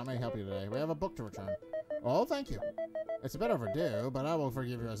library. How may I help you today? We have a book to return. Oh, thank you. It's a bit overdue, but I will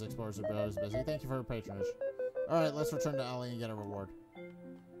forgive you as explorers are always busy. Thank you for your patronage. Alright, let's return to Ellie and get a reward.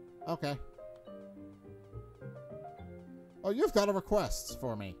 Okay. Oh, you've got a request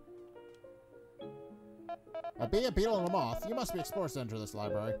for me. A bee, a beetle, and a moth. You must be explorers to enter this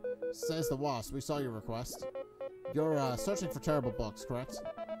library. Says the wasp. We saw your request. You're searching for terrible books, correct?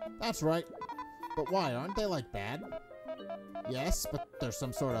 That's right. But why? Aren't they, like, bad? Yes, but there's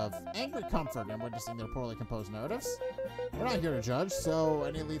some sort of angry comfort in witnessing their poorly composed narratives. We're not here to judge, so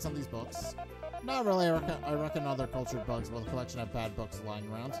any leads on these books? Not really. I reckon other cultured bugs with a collection of bad books lying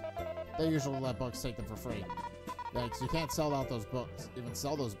around. They usually let bugs take them for free. Yikes, you can't sell out those books. Even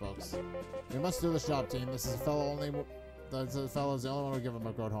sell those books. We must do this job, team. This is a fellow the only one who give him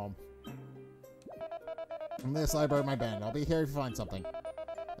a good home. In this library, my band. I'll be here if you find something.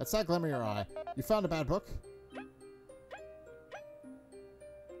 That's that glimmer in your eye. You found a bad book?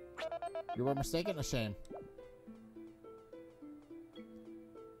 You were mistaken? A shame.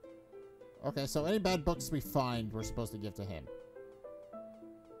 Okay, so any bad books we find, we're supposed to give to him.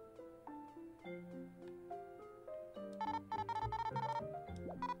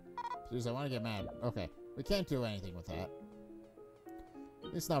 Jeez, I want to get mad. Okay, we can't do anything with that.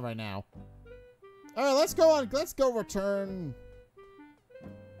 At least not right now. Alright, let's go on. Let's go return.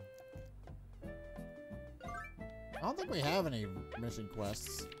 I don't think we have any mission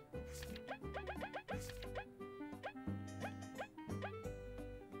quests.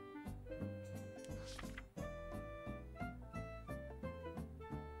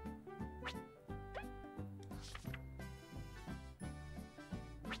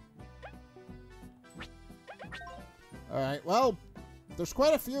 Alright, well, there's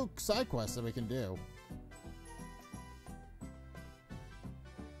quite a few side quests that we can do.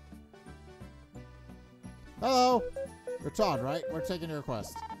 Hello! You're Todd, right? We're taking your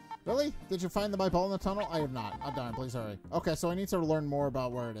request. Really? Did you find the my ball in the tunnel? I have not. Oh, darn, please hurry. Okay, so I need to learn more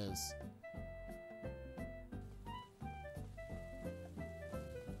about where it is.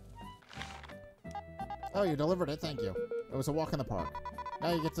 Oh, you delivered it. Thank you. It was a walk in the park.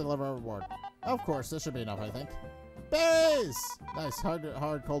 Now you get to deliver a reward. Of course, this should be enough, I think. Berries! Nice,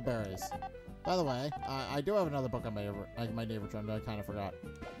 hard, cold berries. By the way, I do have another book I might need returned. I kind of forgot.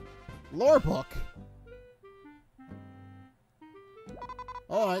 Lore book?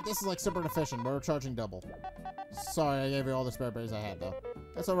 Alright, this is like super inefficient. We're charging double. Sorry, I gave you all the spare berries I had, though.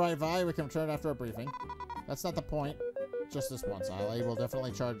 That's alright, Vi. We can return after a briefing. That's not the point. Just this once. I will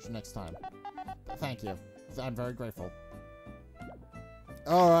definitely charge next time. Thank you. I'm very grateful.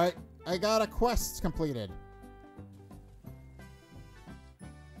 Alright, I got a quest completed.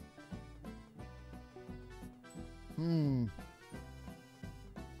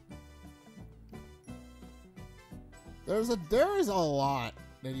 There is a lot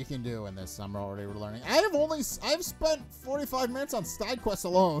that you can do in this. I'm already learning. I've spent 45 minutes on side quests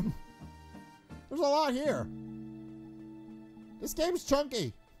alone. There's a lot here. This game's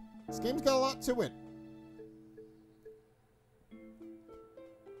chunky. This game's got a lot to it.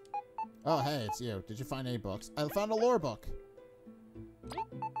 Oh, hey, it's you. Did you find any books? I found a lore book.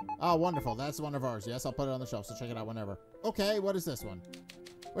 Oh, wonderful. That's one of ours. Yes, I'll put it on the shelf, so check it out whenever. Okay, what is this one?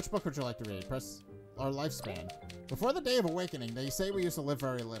 Which book would you like to read? Press our lifespan. Before the Day of Awakening, they say we used to live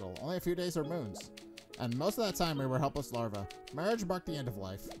very little. Only a few days or moons. And most of that time, we were helpless larvae. Marriage marked the end of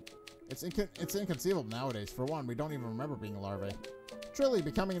life. It's inconceivable nowadays. For one, we don't even remember being larvae. Truly,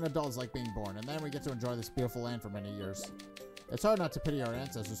 becoming an adult is like being born, and then we get to enjoy this beautiful land for many years. It's hard not to pity our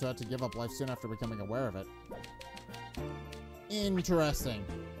ancestors who had to give up life soon after becoming aware of it. Interesting.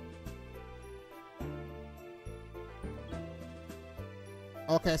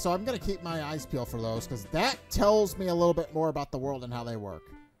 Okay, so I'm going to keep my eyes peeled for those, because that tells me a little bit more about the world and how they work.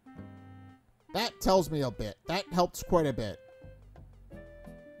 That tells me a bit. That helps quite a bit.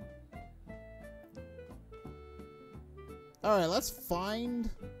 Alright, let's find...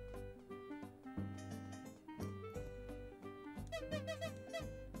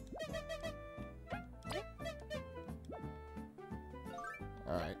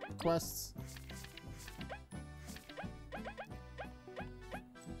 Alright, quests.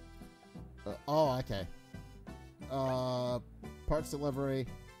 Oh, okay. Parts delivery.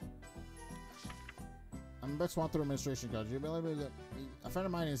 I'm about to want through administration cards. You believe me that a friend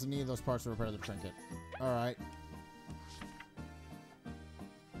of mine is in need of those parts to repair the trinket. Alright.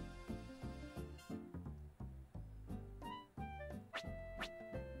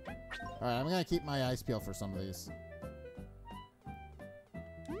 Alright, I'm gonna keep my eyes peeled for some of these.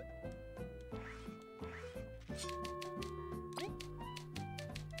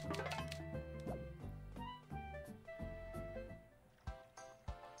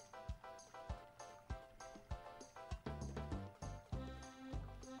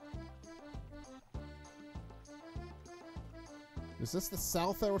 Is this the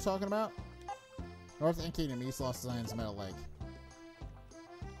south that we're talking about? North End Kingdom, East Lost Sands, Meadow Lake.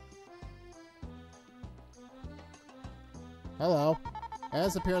 Hello.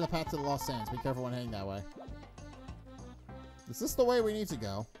 As appear on the path to the Lost Sands. Be careful when heading that way. Is this the way we need to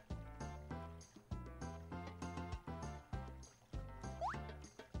go?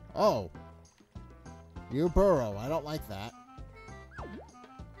 Oh. You burrow. I don't like that.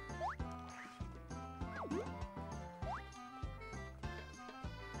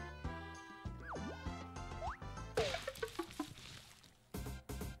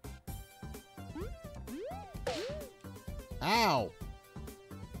 Ow!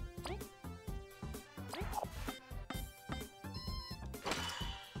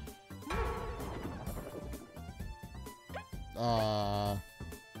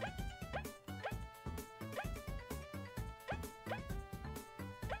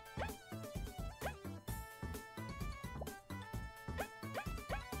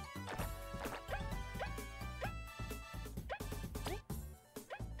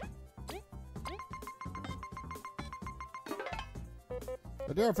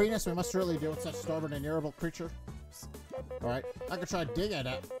 But dear Venus, we must surely deal with such stubborn and irritable creature. Alright, I could try to dig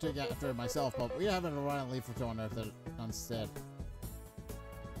after it myself, but we haven't arrived and leave for to unearth it instead.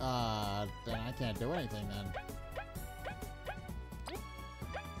 Then I can't do anything then.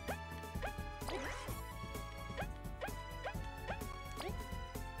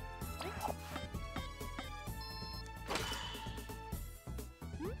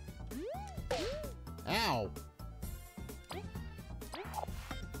 Ow!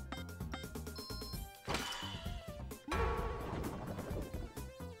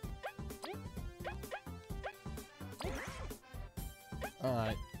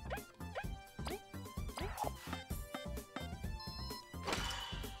 Alright.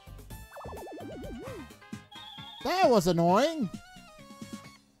 That was annoying!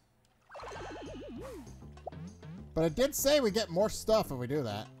 But it did say we get more stuff if we do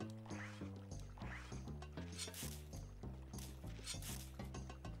that.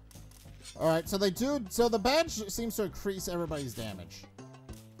 Alright, so so the badge seems to increase everybody's damage.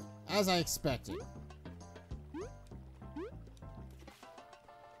 As I expected.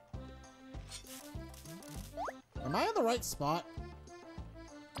 Am I in the right spot?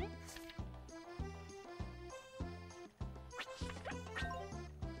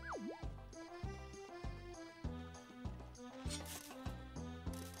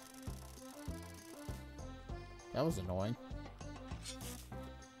 That was annoying.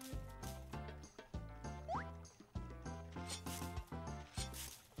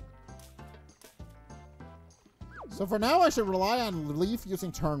 So for now, I should rely on Leaf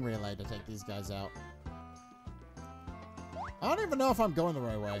using Turn Relay to take these guys out. I don't even know if I'm going the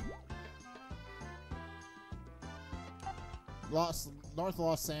right way. North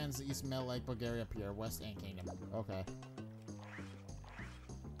Lost Sands, East Meadow Lake, Bulgaria Pier, West Ant Kingdom. Okay.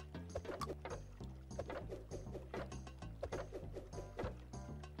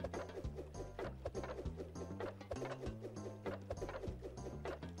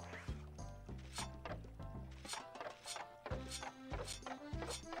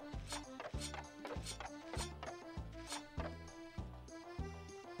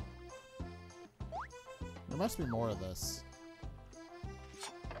 There must be more of this.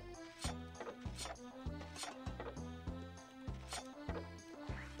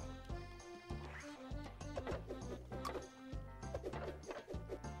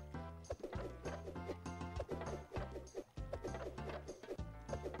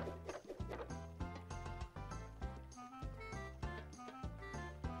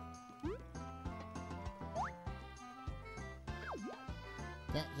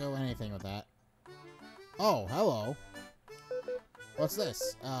 Can't do anything with that. Oh, hello. What's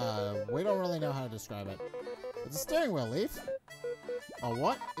this? We don't really know how to describe it. It's a steering wheel, Leaf. Oh,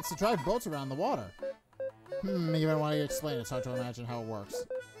 what? It's to drive boats around the water. Even when you explain it, it's hard to imagine how it works.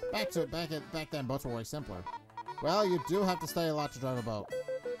 Back then, boats were way simpler. Well, you do have to study a lot to drive a boat.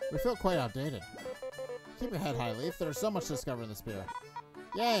 We feel quite outdated. Keep your head high, Leaf. There's so much to discover in this pier.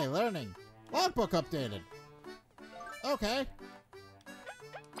 Yay, learning. Logbook updated. Okay.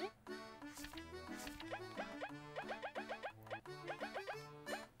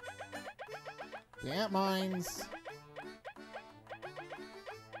 The ant mines.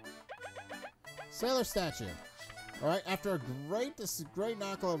 Sailor statue. Alright, after a great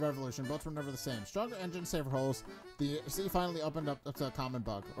nautical revolution, boats were never the same. Stronger engines, safer hulls, the sea finally opened up to a common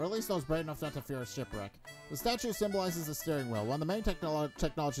bug, or at least those brave enough not to fear a shipwreck. The statue symbolizes the steering wheel, one of the main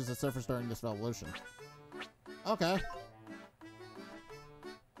technologies that surfaced during this revolution. Okay.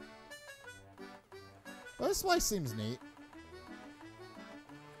 Well, this place seems neat.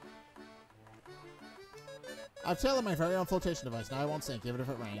 I've tailored my very own flotation device. Now I won't sink, even if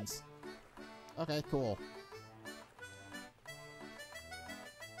it rains. Okay, cool.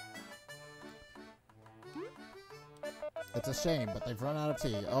 It's a shame, but they've run out of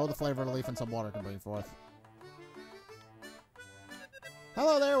tea. Oh, the flavor of a leaf and some water can bring forth.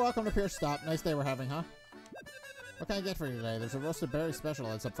 Hello there, welcome to Pierce Stop. Nice day we're having, huh? What can I get for you today? There's a roasted berry special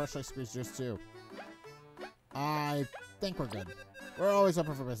and some freshly squeezed juice, too. I think we're good. We're always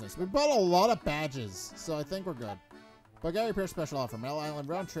open for business. We bought a lot of badges, so I think we're good. Bulgaria Pierce special offer. Metal Island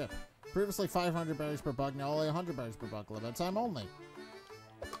round trip. Previously 500 berries per bug, now only 100 berries per bug. Limited time only.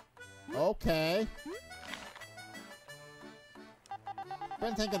 Okay.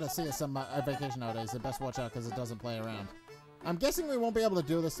 Been thinking to see us on vacation nowadays. Best watch out because it doesn't play around. I'm guessing we won't be able to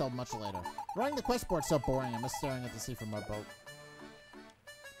do this till much later. Running the quest board's so boring. I miss staring at the sea from our boat.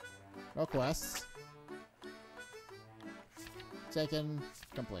 No quests. Taken.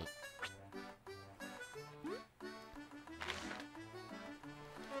 Complete.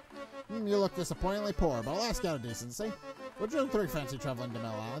 You look disappointingly poor, but I'll ask out of decency. Would you three fancy traveling to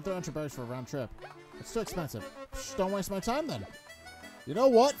Metal Island? 300 berries for a round trip. It's too expensive. Psh, don't waste my time then. You know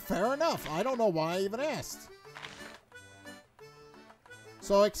what? Fair enough. I don't know why I even asked.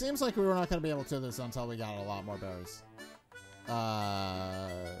 So it seems like we were not going to be able to do this until we got a lot more berries. I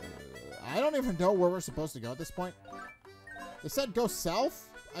don't even know where we're supposed to go at this point. They said go south?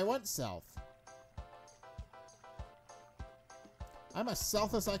 I went south. I'm as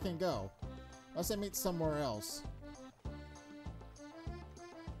south as I can go. Unless I meet somewhere else.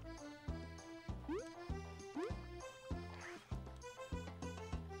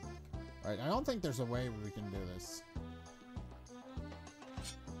 Alright, I don't think there's a way we can do this.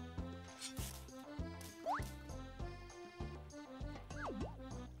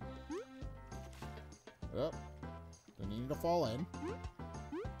 Oh, they need to fall in.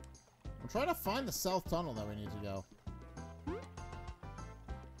 I'm trying to find the south tunnel that we need to go.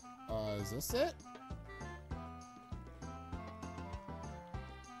 Is this it?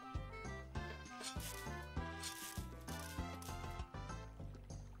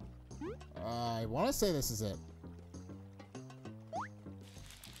 I want to say this is it.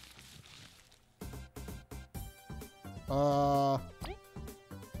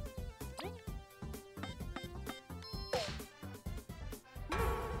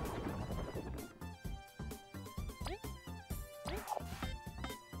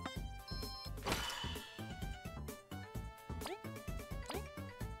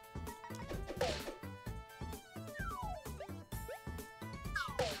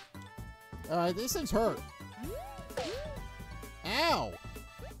 Alright, these things hurt. Ow!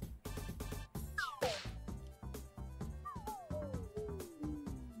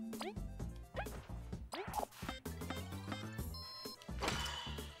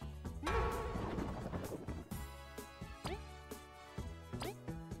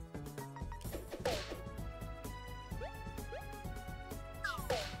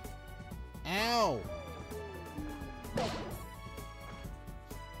 Ow!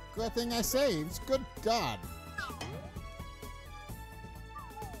 Good thing I saved. Good God.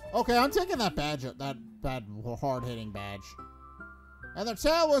 Okay, I'm taking that badge, that bad hard-hitting badge. And the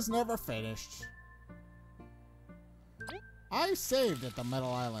tail was never finished. I saved at the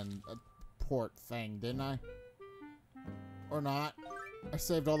Metal Island port thing, didn't I? Or not? I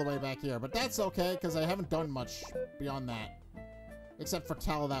saved all the way back here, but that's okay, because I haven't done much beyond that. Except for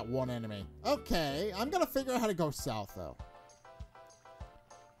tell that one enemy. Okay, I'm gonna figure out how to go south, though.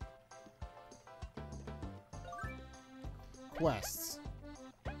 Quests.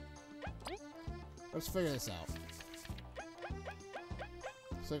 Let's figure this out.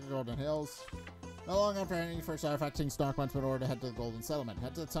 Sacred Golden Hills. No long after any first artifacting Snark went in order to head to the Golden Settlement.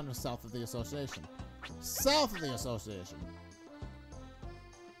 Head to the tunnel south of the Association. South of the Association!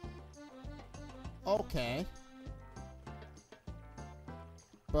 Okay.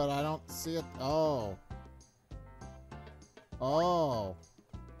 But I don't see it. Oh. Oh.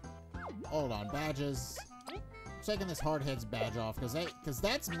 Hold on. Badges. Taking this hard heads badge off because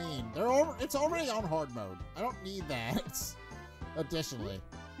that's mean. It's already on hard mode. I don't need that. Additionally,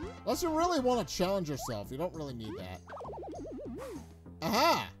 unless you really want to challenge yourself, you don't really need that.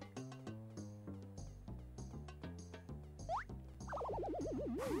 Aha!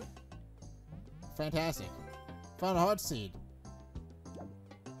 Fantastic. Found a heart seed.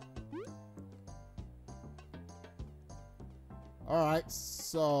 All right,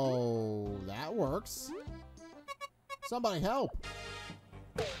 so that works. Somebody help!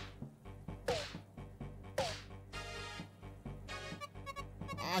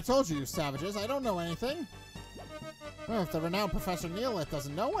 I told you, you savages, I don't know anything. Well, if the renowned Professor Neolith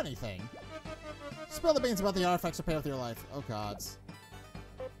doesn't know anything. Spill the beans about the artifacts to pay with your life. Oh, gods.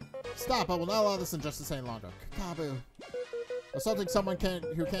 Stop, I will not allow this injustice any longer. Kabu. Assaulting someone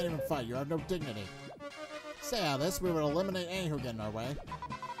who can't even fight. You have no dignity. Stay out of this. We will eliminate any who get in our way.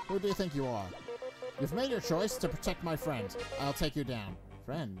 Who do you think you are? You've made your choice to protect my friend. I'll take you down.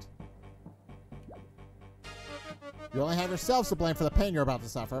 Friend. You only have yourselves to blame for the pain you're about to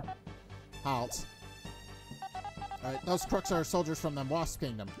suffer. Halt. Alright, those crooks are soldiers from the Wasp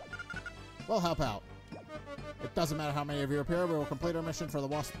Kingdom. We'll help out. It doesn't matter how many of you appear, we will complete our mission for the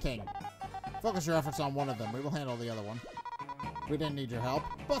Wasp King. Focus your efforts on one of them. We will handle the other one. We didn't need your help,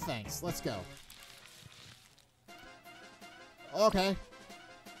 but thanks. Let's go. Okay.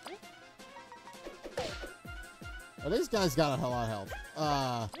 Oh, these guys got a lot of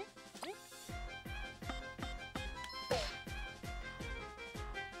health.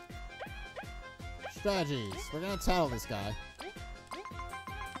 Strategies. We're gonna tattle this guy.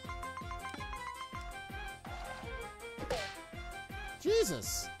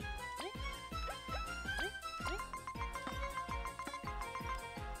 Jesus!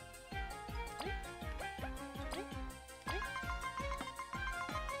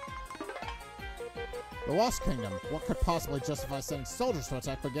 The Wasp Kingdom. What could possibly justify sending soldiers to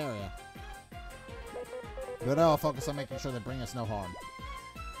attack Bulgaria? But I'll focus on making sure they bring us no harm.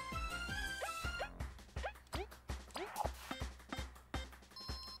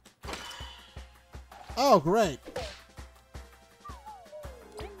 Oh, great!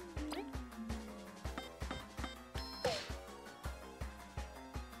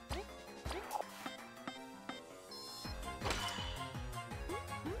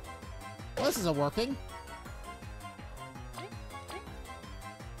 Well, this isn't working.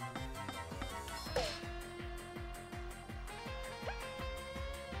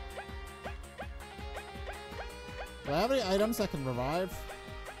 Do I have any items that can revive?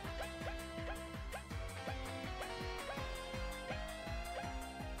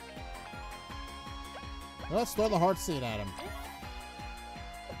 Let's throw the hard seed at him.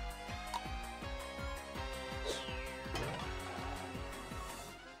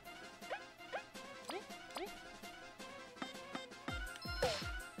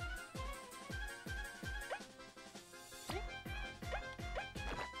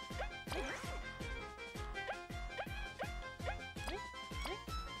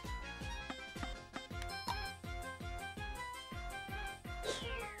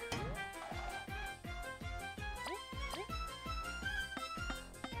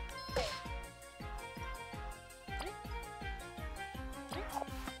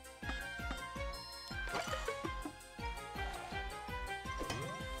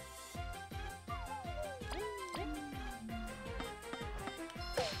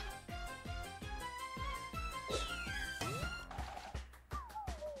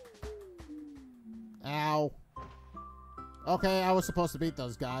 Ow. Okay, I was supposed to beat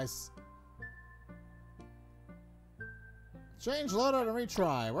those guys. Change loadout and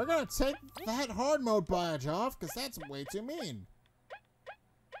retry. We're gonna take that hard mode badge off, because that's way too mean.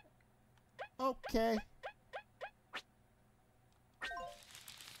 Okay.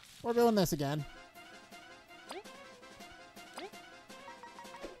 We're doing this again.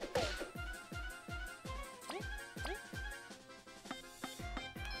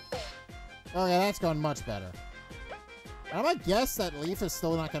 Okay, that's going much better. I might guess that Leaf is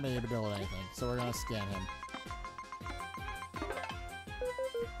still not going to be able to do anything, so we're going to scan him.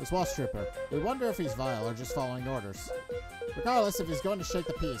 This Wasp Trooper. We wonder if he's vile or just following orders. Regardless, if he's going to shake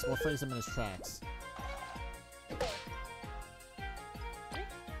the peace, we'll freeze him in his tracks.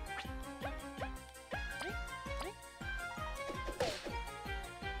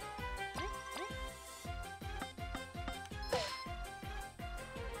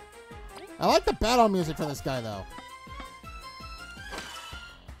 I like the battle music for this guy, though.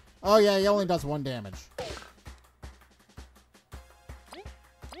 Oh, yeah, he only does 1 damage.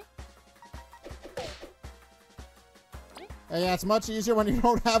 Yeah, it's much easier when you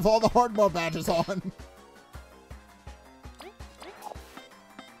don't have all the hard mode badges on.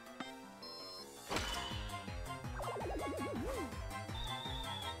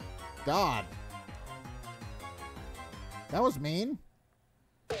 God. That was mean.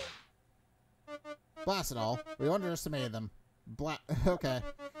 Blast it all. We underestimated them. Okay.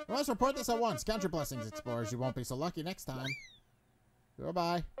 We must report this at once. Count your blessings, explorers. You won't be so lucky next time.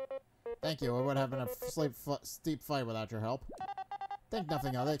 Goodbye. Thank you. It would have been a steep fight without your help. Think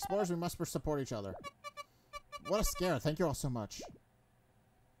nothing of it. Explorers, we must support each other. What a scare. Thank you all so much.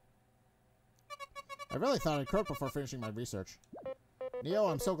 I really thought I'd croak before finishing my research. Neo,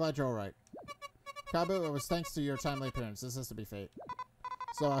 I'm so glad you're alright. Kabu, it was thanks to your timely appearance. This has to be fate.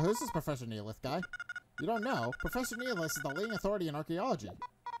 So, who's this Professor Neolith guy? You don't know? Professor Neolith is the leading authority in archaeology.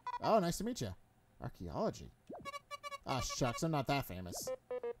 Oh, nice to meet you. Archaeology? Ah, shucks, I'm not that famous.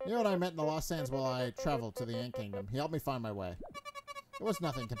 You and I met in the Lost Sands while I traveled to the Ant Kingdom. He helped me find my way. It was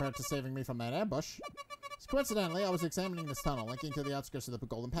nothing compared to saving me from that ambush. Coincidentally, I was examining this tunnel, linking to the outskirts of the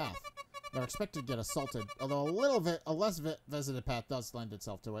Golden Path. Never expected to get assaulted, although a less visited path does lend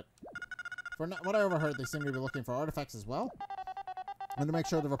itself to it. From what I overheard, they seem to be looking for artifacts as well. I'm going to make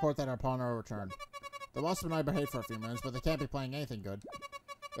sure to report that upon our return. The Wasp and I behaved for a few minutes, but they can't be playing anything good.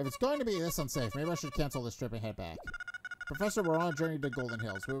 If it's going to be this unsafe, maybe I should cancel this trip and head back. Professor, we're on a journey to Golden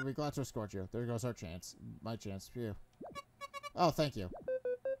Hills. We would be glad to escort you. There goes our chance. My chance. Phew. Oh, thank you.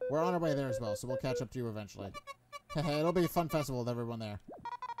 We're on our way there as well, so we'll catch up to you eventually. It'll be a fun festival with everyone there.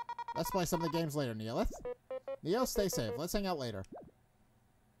 Let's play some of the games later, Neolith. Neo, stay safe. Let's hang out later.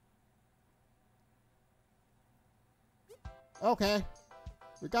 Okay.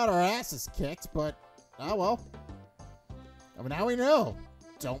 We got our asses kicked, but... oh well. I mean, now we know.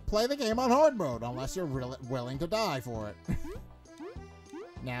 Don't play the game on hard mode unless you're really willing to die for it.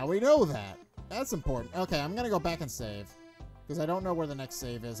 Now we know that. That's important. Okay, I'm gonna go back and save. Because I don't know where the next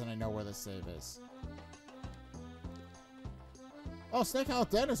save is, and I know where this save is. Oh, Snake Isle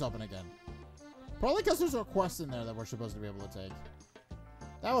Den is open again. Probably because there's a quest in there that we're supposed to be able to take.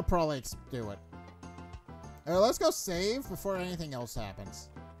 That would probably do it. Alright, let's go save before anything else happens.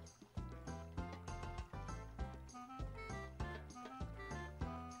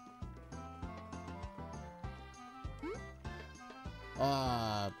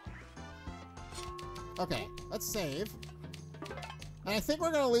 Okay, let's save. And I think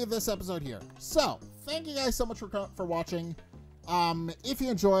we're going to leave this episode here. So, thank you guys so much for watching. If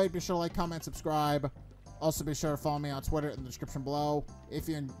you enjoyed, be sure to like, comment, subscribe. Also, be sure to follow me on Twitter in the description below. If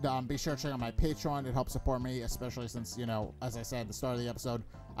you be sure to check out my Patreon. It helps support me, especially since, you know, as I said at the start of the episode,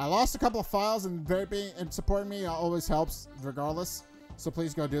 I lost a couple of files, and supporting me always helps regardless. So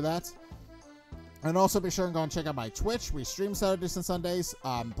please go do that. And also be sure and go and check out my Twitch. We stream Saturdays and Sundays.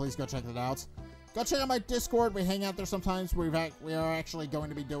 Please go check that out. Go check out my Discord. We hang out there sometimes. We are actually going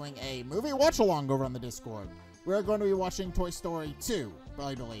to be doing a movie watch-along over on the Discord. We're going to be watching Toy Story 2,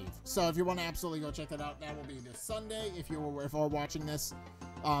 I believe. So if you want to absolutely go check that out, that will be this Sunday. If you're watching this,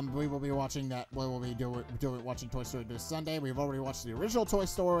 we will be watching that. We will be watching Toy Story this Sunday. We've already watched the original Toy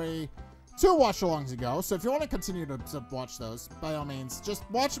Story 2 watch-alongs ago. So if you want to continue to watch those, by all means, just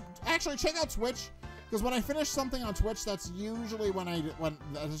watch. Actually, check out Twitch. Because when I finish something on Twitch, that's usually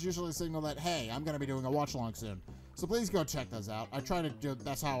that's usually a signal that, hey, I'm going to be doing a watch-along soon. So please go check those out. I try to do,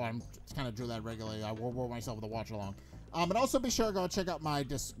 that's how I'm kind of do that regularly. I reward myself with a watch-along. And also be sure to go check out Go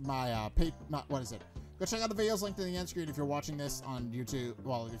check out the videos linked in the end screen if you're watching this on YouTube.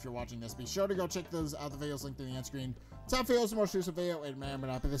 Well, if you're watching this, be sure to go check those out, the videos linked in the end screen. Top video is the most recent video. It may or may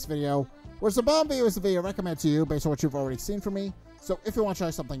not be this video. Whereas the bomb video is the video I recommend to you based on what you've already seen from me. So if you want to try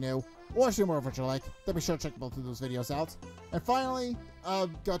something new, or see more of what you like, then be sure to check both of those videos out. And finally,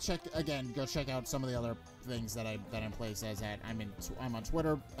 go check out some of the other things that I'm placed as at. I'm on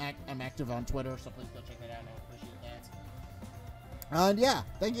Twitter. I'm active on Twitter, so please go check that out. I appreciate that. And yeah,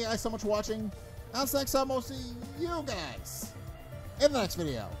 thank you guys so much for watching. Until next time, we'll see you guys in the next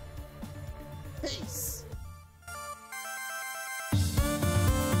video. Peace.